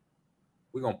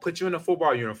 We're gonna put you in a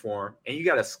football uniform, and you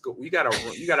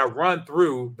gotta run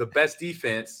through the best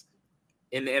defense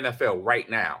in the NFL right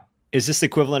now. Is this the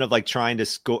equivalent of like trying to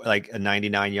score like a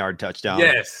 99-yard touchdown?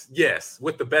 Yes,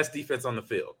 with the best defense on the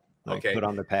field. Like Okay, put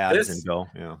on the pads and go.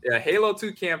 Yeah, Halo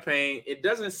 2 campaign. It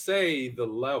doesn't say the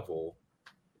level,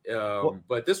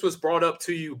 but this was brought up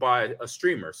to you by a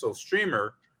streamer. So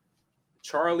streamer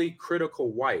Charlie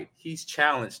Critical White, he's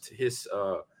challenged his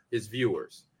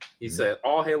viewers. He said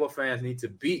all Halo fans need to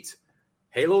beat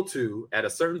Halo 2 at a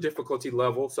certain difficulty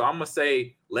level. So I'm gonna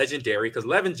say legendary, because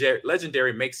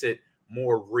legendary makes it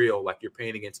more real, like you're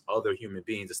playing against other human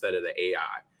beings instead of the AI.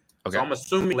 Okay. So I'm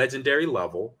assuming legendary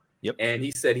level. Yep. And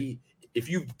he said if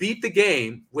you beat the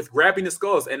game with grabbing the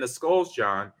skulls, and the skulls,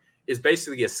 John, is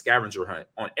basically a scavenger hunt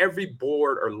on every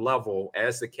board or level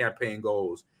as the campaign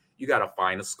goes. You got to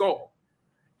find a skull,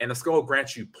 and the skull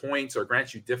grants you points or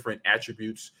grants you different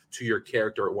attributes to your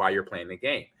character while you're playing the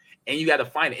game. And you got to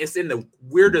find it. It's in the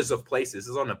weirdest of places.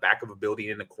 It's on the back of a building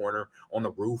in the corner, on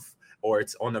the roof, or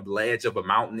it's on the ledge of a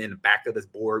mountain in the back of this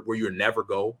board where you'll never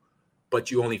go. But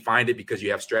you only find it because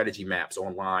you have strategy maps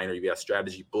online, or you have a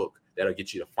strategy book that'll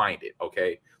get you to find it.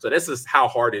 Okay. So this is how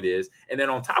hard it is. And then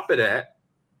on top of that,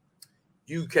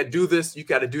 you can do this. You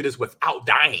got to do this without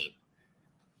dying.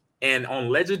 And on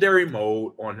legendary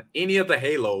mode, on any of the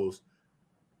Halos,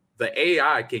 the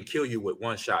AI can kill you with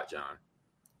one shot, John.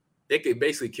 They can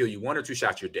basically kill you 1 or 2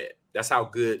 shots, you're dead. That's how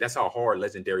good, that's how hard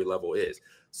legendary level is.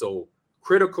 So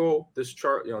critical,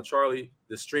 Charlie,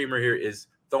 the streamer here, is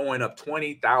throwing up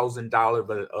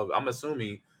 $20,000 of, I'm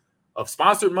assuming, of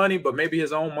sponsored money, but maybe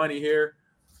his own money here.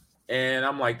 And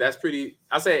I'm like, that's pretty,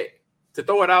 I say, to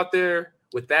throw it out there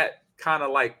with that kind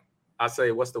of like, I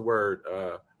say, what's the word?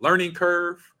 Learning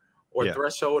curve or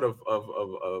threshold of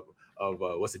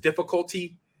what's the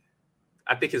difficulty?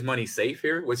 I think his money's safe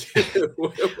here. What do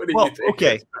you think?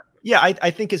 Okay. Yeah, I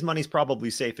think his money's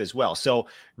probably safe as well. So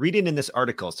reading in this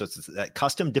article, so it's that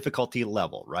custom difficulty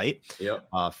level, right? Yep.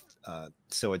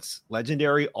 So it's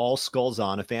legendary, all skulls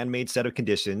on, a fan-made set of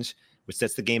conditions, which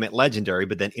sets the game at legendary,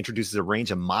 but then introduces a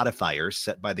range of modifiers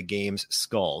set by the game's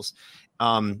skulls.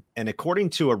 And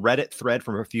according to a Reddit thread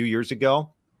from a few years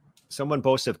ago, someone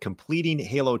boasts of completing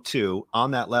Halo 2 on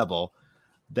that level,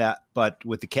 but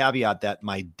with the caveat that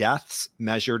my deaths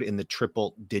measured in the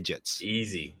triple digits.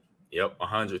 Easy. Yep.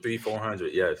 100, 300,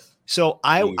 400. Yes. So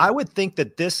I would think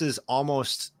that this is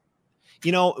almost,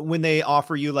 when they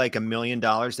offer you like $1 million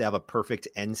to have a perfect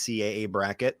NCAA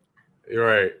bracket. You're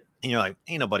right. And you're like,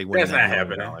 ain't nobody winning. That's not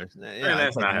happening. Yeah,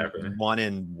 that's like not happening. One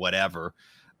in whatever.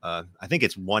 I think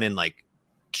it's one in like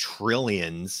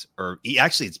trillions, or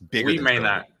actually it's bigger. We may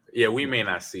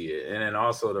not see it. And then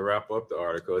also to wrap up the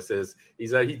article, it says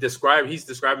he's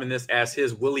describing this as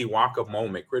his Willy Wonka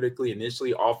moment. Critically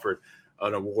initially offered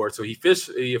an award, so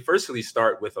he officially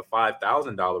start with a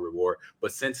 $5,000 reward,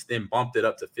 but since then bumped it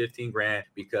up to $15,000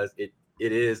 because it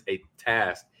is a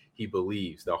task he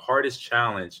believes the hardest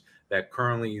challenge that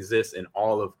currently exists in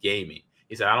all of gaming.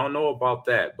 He said, I don't know about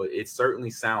that, but it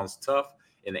certainly sounds tough.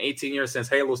 In the 18 years since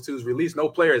Halo 2's release, no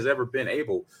player has ever been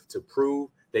able to prove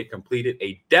they completed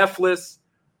a deathless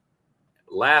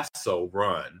lasso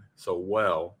run so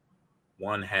well.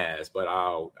 One has, but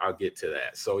I'll get to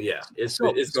that. So yeah, it's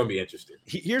going to be interesting.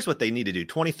 Here's what they need to do: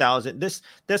 20,000. This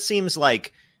seems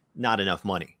like not enough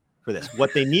money for this.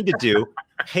 What they need to do,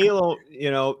 Halo.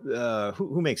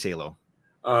 Who makes Halo?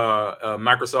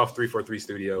 Microsoft 343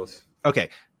 Studios. Okay,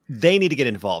 they need to get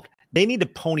involved. They need to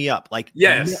pony up like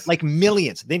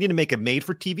millions. They need to make a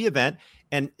made-for-TV event,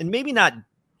 and maybe not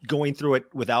going through it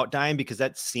without dying, because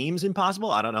that seems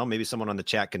impossible. I don't know. Maybe someone on the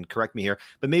chat can correct me here,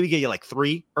 but maybe get you like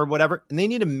 3 or whatever. And they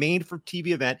need a made for TV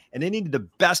event, and they need the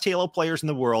best Halo players in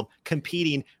the world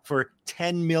competing for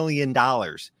 $10 million.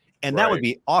 And that would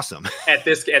be awesome at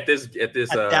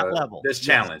that level, this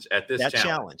challenge, at this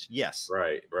challenge. Yes.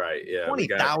 Right. Yeah.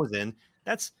 20,000.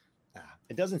 That's,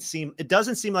 it doesn't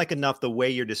seem like enough the way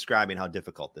you're describing how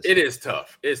difficult this is. It is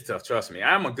tough. It's tough. Trust me.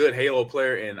 I'm a good Halo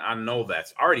player, and I know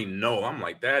that's already know. I'm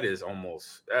like, I'll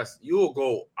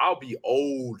be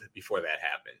old before that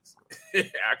happens.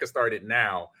 I can start it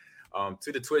now.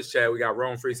 To the Twitch chat, we got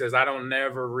Rome Free says, I don't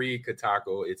never read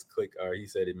Kotaku. It's click. He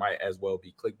said it might as well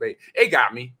be clickbait. It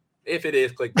got me. If it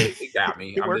is clickbait, it got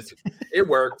me. It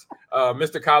worked.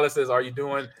 Mr. Collis says, are you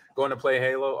going to play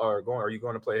Halo, or are you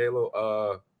going to play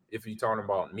Halo? If you're talking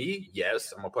about me,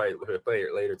 yes, I'm gonna play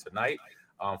it later tonight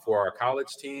for our college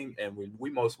team, and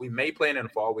we may play it in the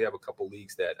fall. We have a couple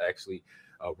leagues that actually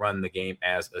run the game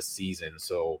as a season.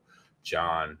 So,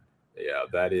 John, yeah,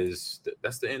 that's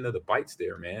the end of the bites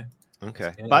there, man.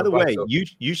 Okay. By the way,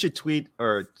 you should tweet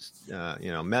or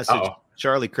message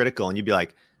Charlie Critical, and you'd be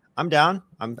like, "I'm down.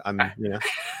 I'm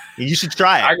you should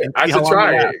try it. I should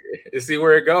try it and see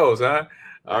where it goes, huh?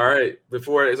 All right.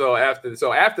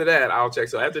 After that, I'll check.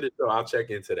 So after the show, I'll check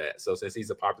into that. So since he's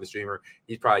a popular streamer,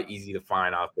 he's probably easy to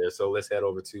find out there. So let's head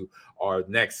over to our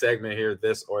next segment here,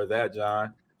 this or that,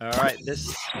 John. All right.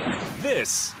 This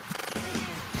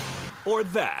or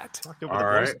that. Talked over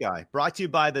the voice guy. Brought to you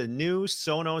by the new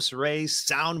Sonos Ray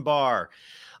soundbar.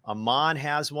 Amon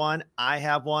has one. I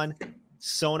have one.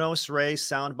 Sonos Ray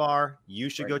soundbar. You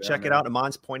should go check it out.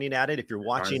 Amon's pointing at it. If you're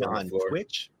watching on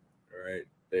Twitch, right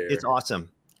there, it's awesome.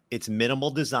 It's minimal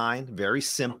design, very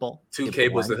simple. Two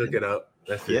cables to hook it up.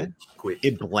 That's it. Quick.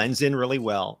 It blends in really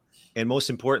well, and most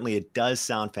importantly, it does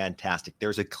sound fantastic.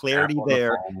 There's a clarity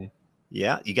there.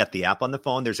 Yeah, you got the app on the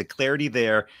phone. There's a clarity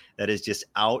there that is just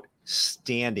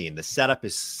outstanding. The setup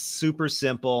is super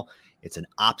simple. It's an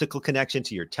optical connection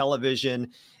to your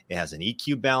television. It has an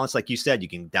EQ balance. Like you said, you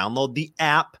can download the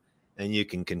app and you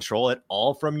can control it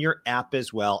all from your app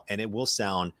as well. And it will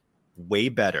sound way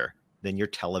better than your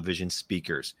television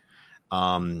speakers.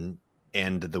 And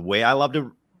the way I love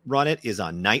to run it is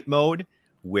on night mode,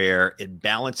 where it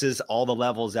balances all the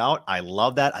levels out. I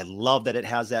love that. I love that it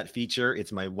has that feature.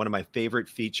 It's one of my favorite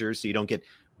features. So you don't get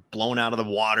blown out of the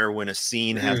water when a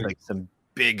scene has like some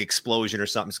big explosion or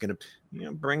something. It's going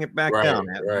to bring it back down.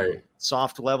 Right.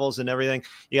 Soft levels and everything.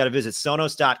 You got to visit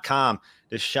Sonos.com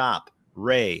to shop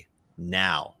Ray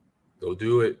now. Go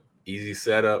do it. Easy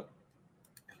setup.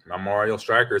 My Mario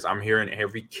Strikers, I'm hearing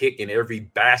every kick and every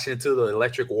bash into the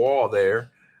electric wall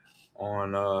there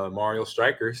on Mario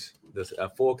Strikers. This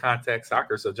full contact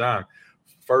soccer. So, John,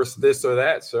 first this or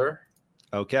that, sir.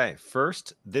 Okay.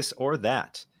 First, this or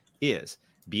that is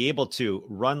be able to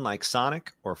run like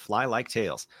Sonic or fly like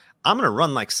Tails. I'm going to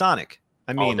run like Sonic.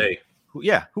 I mean, all day.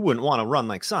 Who wouldn't want to run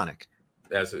like Sonic?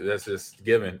 That's just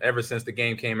given. Ever since the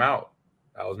game came out,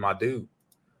 that was my dude.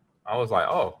 I was like,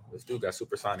 oh, this dude got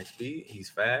supersonic speed. He's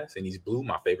fast and he's blue,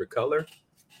 my favorite color.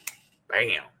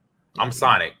 Bam. I'm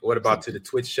Sonic. What about to the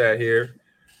Twitch chat here?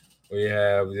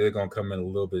 They're going to come in a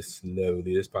little bit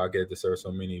slowly. This podcast deserves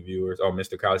so many viewers. Oh,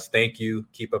 Mr. Collins, thank you.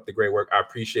 Keep up the great work. I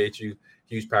appreciate you.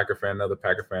 Huge Packer fan, another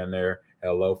Packer fan there.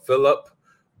 Hello. Philip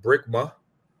Brickma,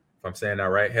 if I'm saying that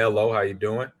right. Hello, how you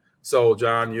doing? So,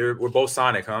 John, we're both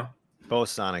Sonic, huh? Both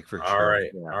Sonic for sure. All right.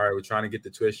 Yeah. All right. We're trying to get the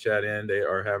Twitch chat in. They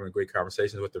are having great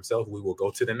conversations with themselves. We will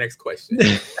go to the next question.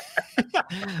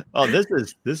 Oh, this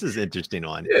is an interesting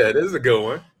one. Yeah, this is a good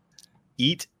one.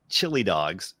 Eat chili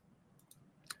dogs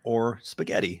or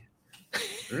spaghetti.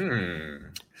 You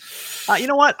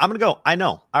know what? I'm going to go. I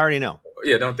already know.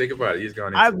 Yeah, don't think about it. He's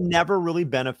going. I've never really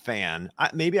been a fan.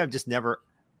 Maybe I've just never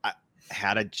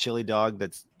had a chili dog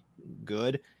that's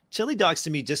good. Chili dogs to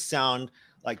me just sound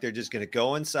like they're just going to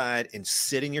go inside and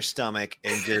sit in your stomach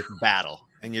and just battle.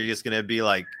 And you're just going to be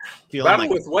like, feeling battle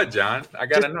like, with what, John? I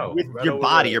got to know. With your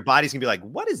body. Your body's going to be like,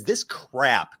 what is this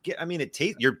crap? It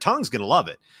tastes, your tongue's going to love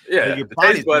it. Yeah. Your the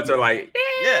taste buds are like,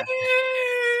 yeah.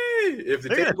 If the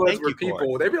taste buds were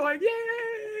people, they'd be like, yeah.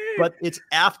 But it's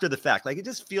after the fact. Like, it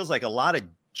just feels like a lot of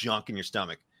junk in your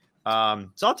stomach. So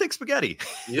I'll take spaghetti.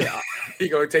 Yeah. You're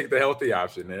going to take the healthy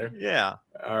option there. Yeah.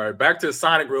 All right. Back to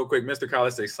Sonic real quick. Mr.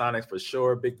 Collins says Sonic for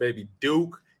sure. Big Baby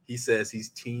Duke, he says he's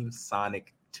Team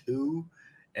Sonic 2.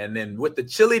 And then with the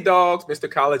chili dogs, Mr.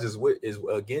 Collins is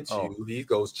against you. He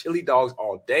goes chili dogs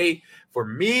all day. For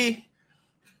me,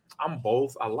 I'm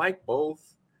both. I like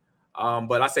both.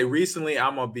 But I say recently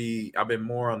I've been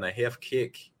more on the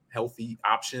healthy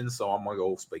options. So I'm gonna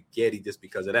go spaghetti just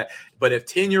because of that. But if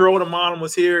 10-year-old Amon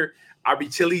was here, I'd be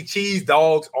chili cheese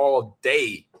dogs all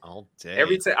day. All day.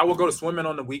 Every time I would go to swimming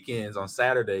on the weekends on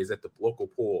Saturdays at the local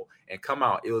pool and come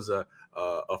out. It was a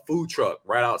food truck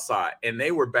right outside, and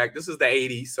they were back. This is the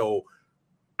 80s, so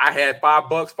I had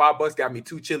 $5. $5 got me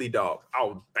 2 chili dogs.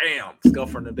 Oh, bam,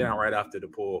 scuffing them down right after the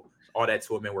pool. All that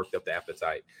swimming worked up the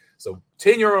appetite. So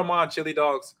 10-year-old Amon chili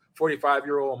dogs,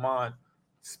 45-year-old Amon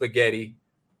spaghetti,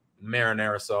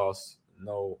 marinara sauce.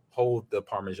 No, hold the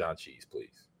Parmesan cheese,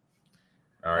 please.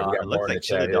 All right, we got more in the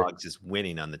chat. Chili dogs is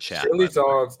winning on the chat. Chili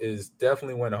dogs is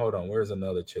definitely winning. Hold on, where's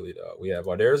another chili dog? We have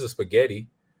there's a spaghetti.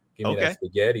 Give me that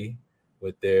spaghetti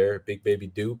with their Big Baby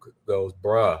Duke goes,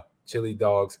 bruh, chili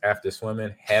dogs after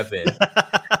swimming, heaven.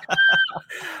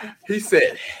 He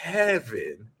said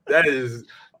heaven. That is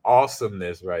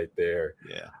awesomeness right there.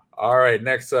 Yeah. All right,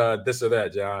 next this or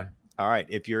that, John. All right,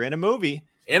 if you're in a movie.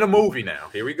 In a movie now.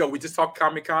 Here we go. We just talked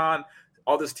Comic-Con,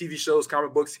 all this TV shows,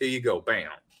 comic books. Here you go. Bam.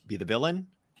 Be the villain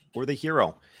or the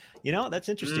hero. That's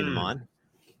interesting, Amon.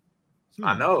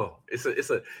 I know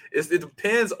it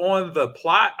depends on the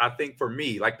plot. I think for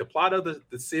me, like the plot of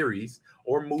the series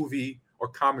or movie or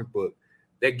comic book,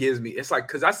 that gives me, it's like,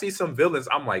 because I see some villains,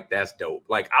 I'm like, that's dope.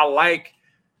 Like I like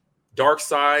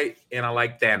Darkseid and I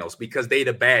like Thanos because they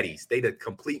the baddies, they the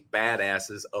complete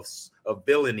badasses of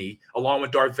villainy, along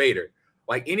with Darth Vader.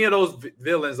 Like any of those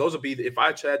villains, those would be, if I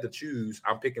had to choose,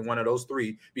 I'm picking one of those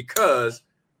three because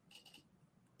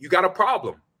you got a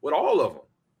problem with all of them.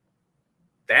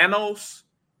 Thanos,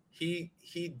 he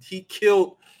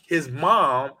killed his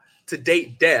mom to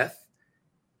date death.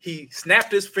 He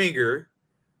snapped his finger.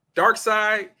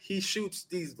 Darkseid, he shoots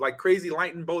these like crazy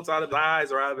lightning bolts out of his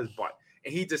eyes or out of his butt,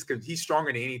 and he's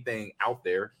stronger than anything out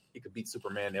there. He could beat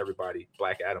Superman and everybody.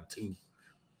 Black Adam too.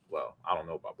 Well, I don't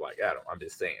know about Black Adam. I'm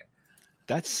just saying.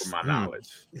 That's from my knowledge.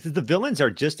 The villains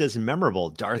are just as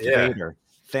memorable. Darth Vader,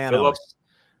 Thanos.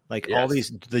 All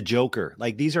these, the Joker,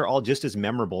 like these are all just as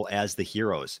memorable as the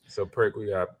heroes. So we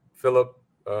got Philip,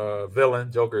 villain.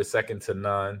 Joker is second to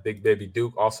none. Big Baby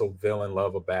Duke, also villain.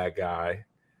 Love a bad guy.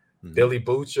 Mm-hmm. Billy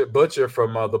Butcher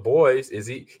from The Boys.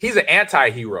 He's an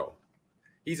anti-hero.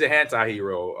 He's an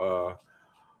anti-hero.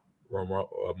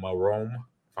 Marome,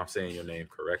 if I'm saying your name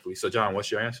correctly. So John,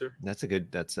 what's your answer?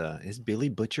 Is Billy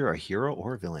Butcher a hero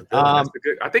or a villain? I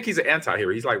think he's an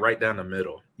anti-hero. He's like right down the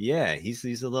middle. Yeah, he's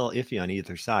a little iffy on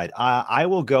either side. I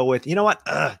will go with, you know what?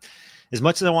 As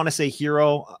much as I want to say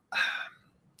hero,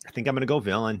 I think I'm going to go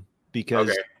villain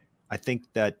because I think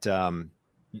that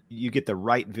you get the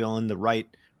right villain, the right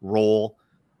role,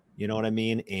 you know what I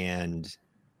mean? And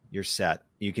you're set.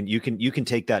 You can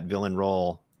take that villain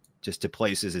role just to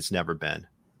places it's never been.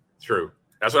 True.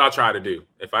 That's what I'll try to do.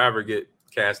 If I ever get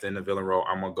cast in the villain role,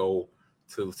 I'm going to go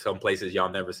to some places y'all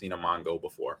never seen a man go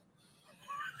before.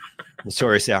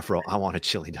 Notorious Afro, I want a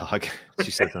chili dog.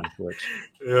 She says on Twitch.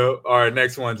 Yeah. All right,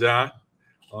 next one, John,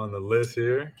 on the list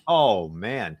here. Oh,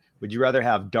 man. Would you rather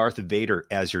have Darth Vader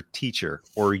as your teacher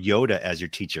or Yoda as your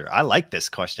teacher? I like this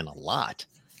question a lot.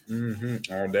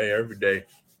 Mm-hmm. All day, every day.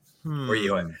 Where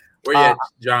you at? Where you at,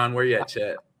 John? Where you at,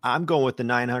 Chad? I'm going with the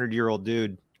 900-year-old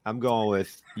dude. I'm going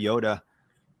with Yoda.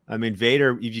 I mean,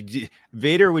 Vader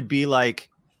would be like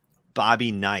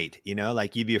Bobby Knight, you know,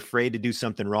 like you'd be afraid to do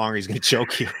something wrong or he's going to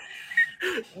choke you.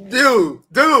 Dude,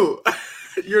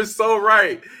 you're so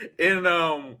right. In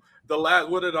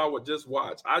what did I just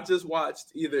watch? I just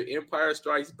watched either Empire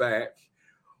Strikes Back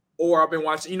or I've been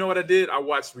watching, you know what I did? I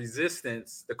watched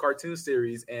Resistance, the cartoon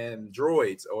series, and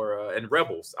Droids and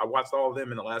Rebels. I watched all of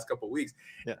them in the last couple of weeks.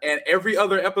 Yeah. And every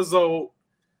other episode,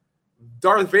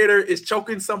 Darth Vader is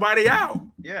choking somebody out.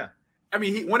 Yeah. I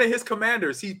mean, one of his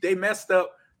commanders, they messed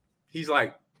up. He's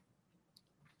like,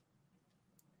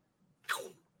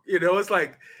 you know, it's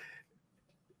like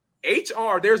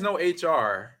HR, there's no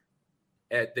HR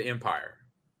at the Empire.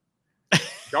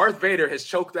 Darth Vader has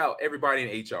choked out everybody in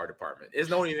the HR department. It's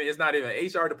not even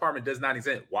HR department does not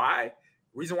exist. Why?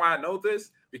 Reason why I know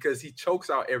this, because he chokes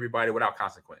out everybody without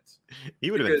consequence.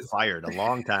 He would have been fired a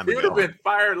long time ago. He would have been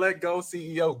fired, let go,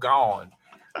 CEO gone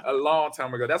a long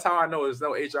time ago. That's how I know there's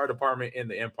no HR department in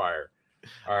the Empire.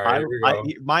 All right, here we go.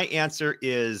 My answer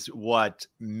is what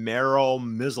Merrill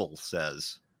Mizzle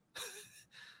says.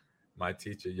 My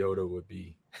teacher Yoda would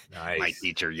be nice. My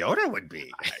teacher Yoda would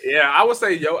be. Yeah, I would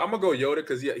say I'm gonna go Yoda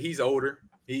because he's older.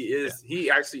 He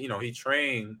actually, he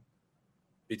trained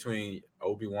between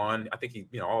Obi-Wan, I think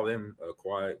all of them,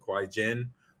 Qui-Gon,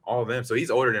 all of them. So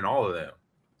he's older than all of them.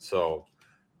 So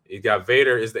you got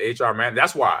Vader is the HR man.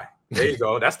 That's why. There you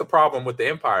go. That's the problem with the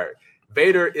Empire.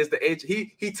 Vader is the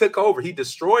he took over. He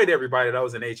destroyed everybody that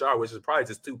was in HR, which is probably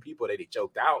just two people that he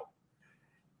choked out.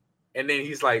 And then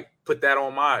he's like, put that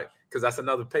on because that's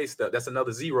another pay stub. That's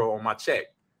another zero on my check.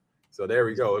 So there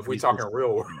we go. If we're talking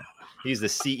real world. He's the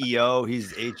CEO.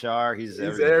 He's HR. He's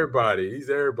everybody. He's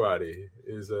everybody.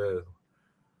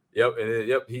 Yep.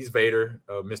 He's Vader.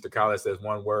 Mr. Collins says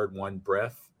one word, one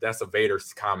breath. That's a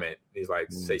Vader's comment. He's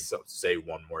like, say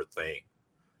one more thing.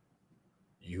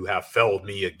 You have failed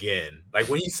me again. Like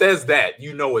when he says that,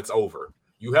 you know it's over.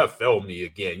 You have failed me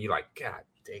again. You're like, God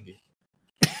dang it.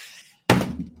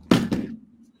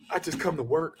 I just come to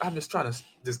work. I'm just trying to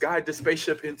guide this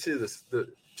spaceship into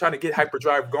trying to get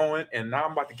hyperdrive going, and now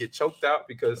I'm about to get choked out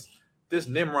because this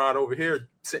Nimrod over here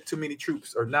sent too many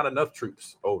troops or not enough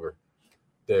troops over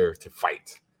there to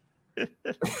fight. That's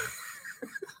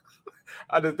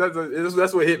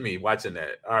what hit me watching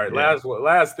that. All right,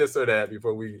 last this or that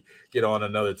before we get on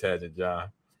another tangent, John.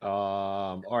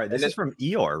 All right, this is from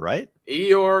Eeyore, right?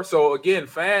 Eeyore. So again,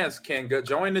 fans can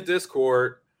join the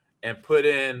Discord and put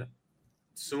in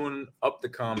soon up to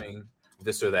coming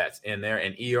this or that's in there,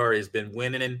 and Eeyore has been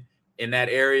winning in that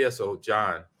area. So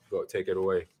John, go take it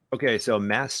away. Okay, so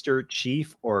Master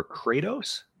Chief or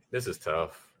Kratos? This is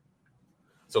tough.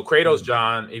 So Kratos,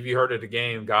 John, if you heard of the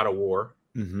game God of War,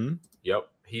 yep,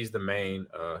 he's the main,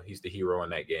 he's the hero in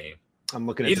that game. I'm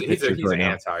looking at he's an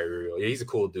anti-hero. Yeah, he's a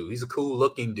cool dude. He's a cool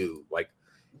looking dude. Like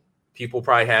people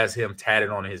probably has him tatted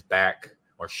on his back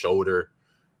or shoulder,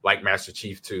 like Master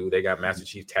Chief too. They got Master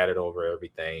Chief tatted over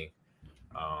everything.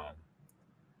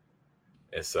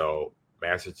 And so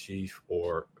Master Chief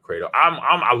or Kratos.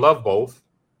 I love both.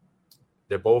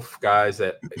 They're both guys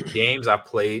that games I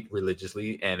played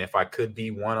religiously, and if I could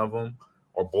be one of them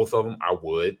or both of them, I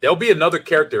would. There'll be another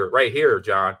character right here,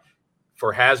 John,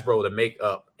 for Hasbro to make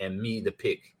up and me to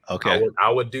pick. Okay, I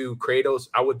would do Kratos.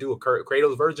 I would do a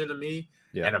Kratos version of me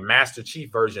and a Master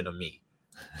Chief version of me,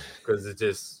 because it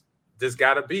just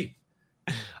gotta be.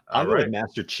 I'll go with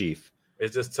Master Chief.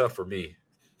 It's just tough for me.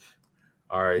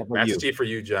 All right, Master Chief for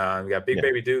you, John. We got Big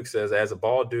Baby Duke says, as a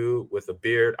bald dude with a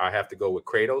beard, I have to go with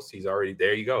Kratos. He's already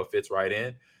there. You go, fits right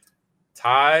in.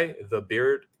 Ty the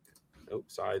beard.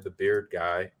 The beard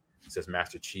guy says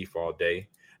Master Chief all day.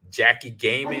 Jackie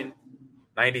Gaming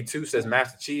 92 says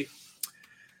Master Chief.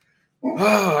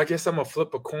 Oh, I guess I'm gonna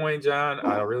flip a coin, John.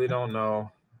 I really don't know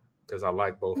because I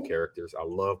like both characters. I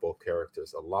love both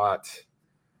characters a lot.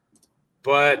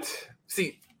 But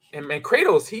see, and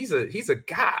Kratos, he's a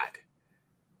god.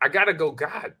 I gotta go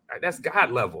God. That's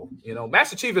God level. You know,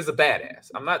 Master Chief is a badass.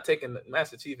 I'm not taking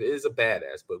Master Chief is a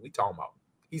badass, but we talking about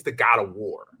he's the God of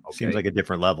War. Okay? Seems like a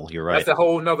different level. You're right. That's a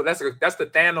whole nother. That's the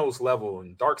Thanos level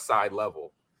and Dark Side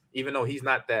level. Even though he's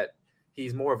not that,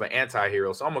 he's more of an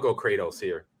anti-hero. So I'm gonna go Kratos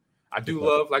here. I do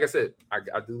love, like I said, I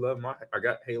do love I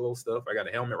got Halo stuff. I got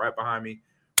a helmet right behind me,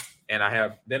 and I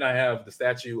have the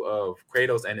statue of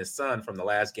Kratos and his son from the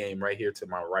last game right here to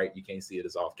my right. You can't see it,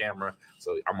 it's off camera,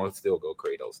 so I'm gonna still go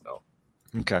Kratos though.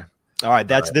 Okay, all right,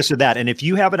 that's this or that. And if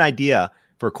you have an idea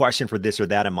for a question for this or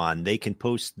that, Amon, they can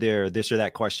post their this or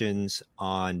that questions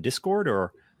on Discord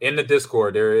or in the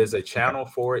Discord. There is a channel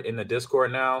for it in the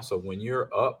Discord now. So when you're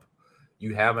up,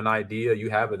 you have an idea, you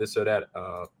have a this or that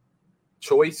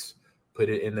choice, put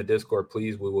it in the Discord,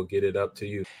 please. We will get it up to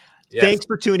you. Yes. Thanks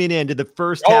for tuning in to the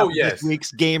first half of this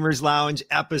week's Gamers Lounge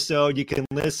episode. You can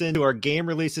listen to our game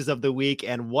releases of the week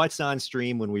and what's on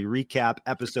stream when we recap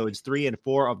episodes 3 and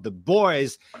 4 of The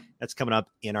Boys. That's coming up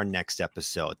in our next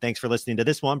episode. Thanks for listening to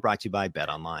this one, brought to you by Bet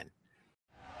Online.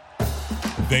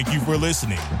 Thank you for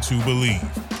listening to Believe.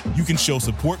 You can show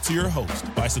support to your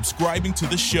host by subscribing to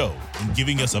the show and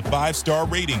giving us a 5-star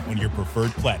rating on your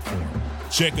preferred platform.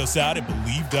 Check us out at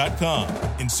Believe.com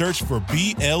and search for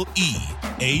BLEAV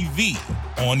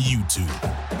on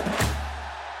YouTube.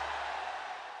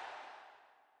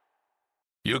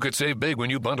 You could save big when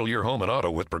you bundle your home and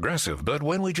auto with Progressive, but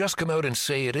when we just come out and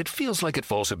say it, it feels like it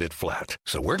falls a bit flat.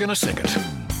 So we're going to sing it.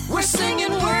 We're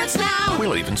singing words now.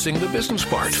 We'll even sing the business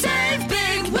part. Save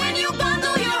big when you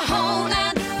bundle your home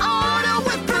and auto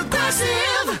with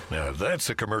Progressive. Now that's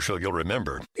a commercial you'll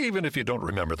remember, even if you don't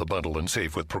remember the bundle and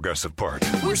save with Progressive part.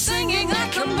 We're singing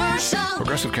that commercial.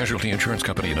 Progressive Casualty Insurance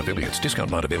Company and affiliates.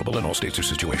 Discount not available in all states or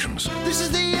situations. This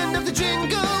is the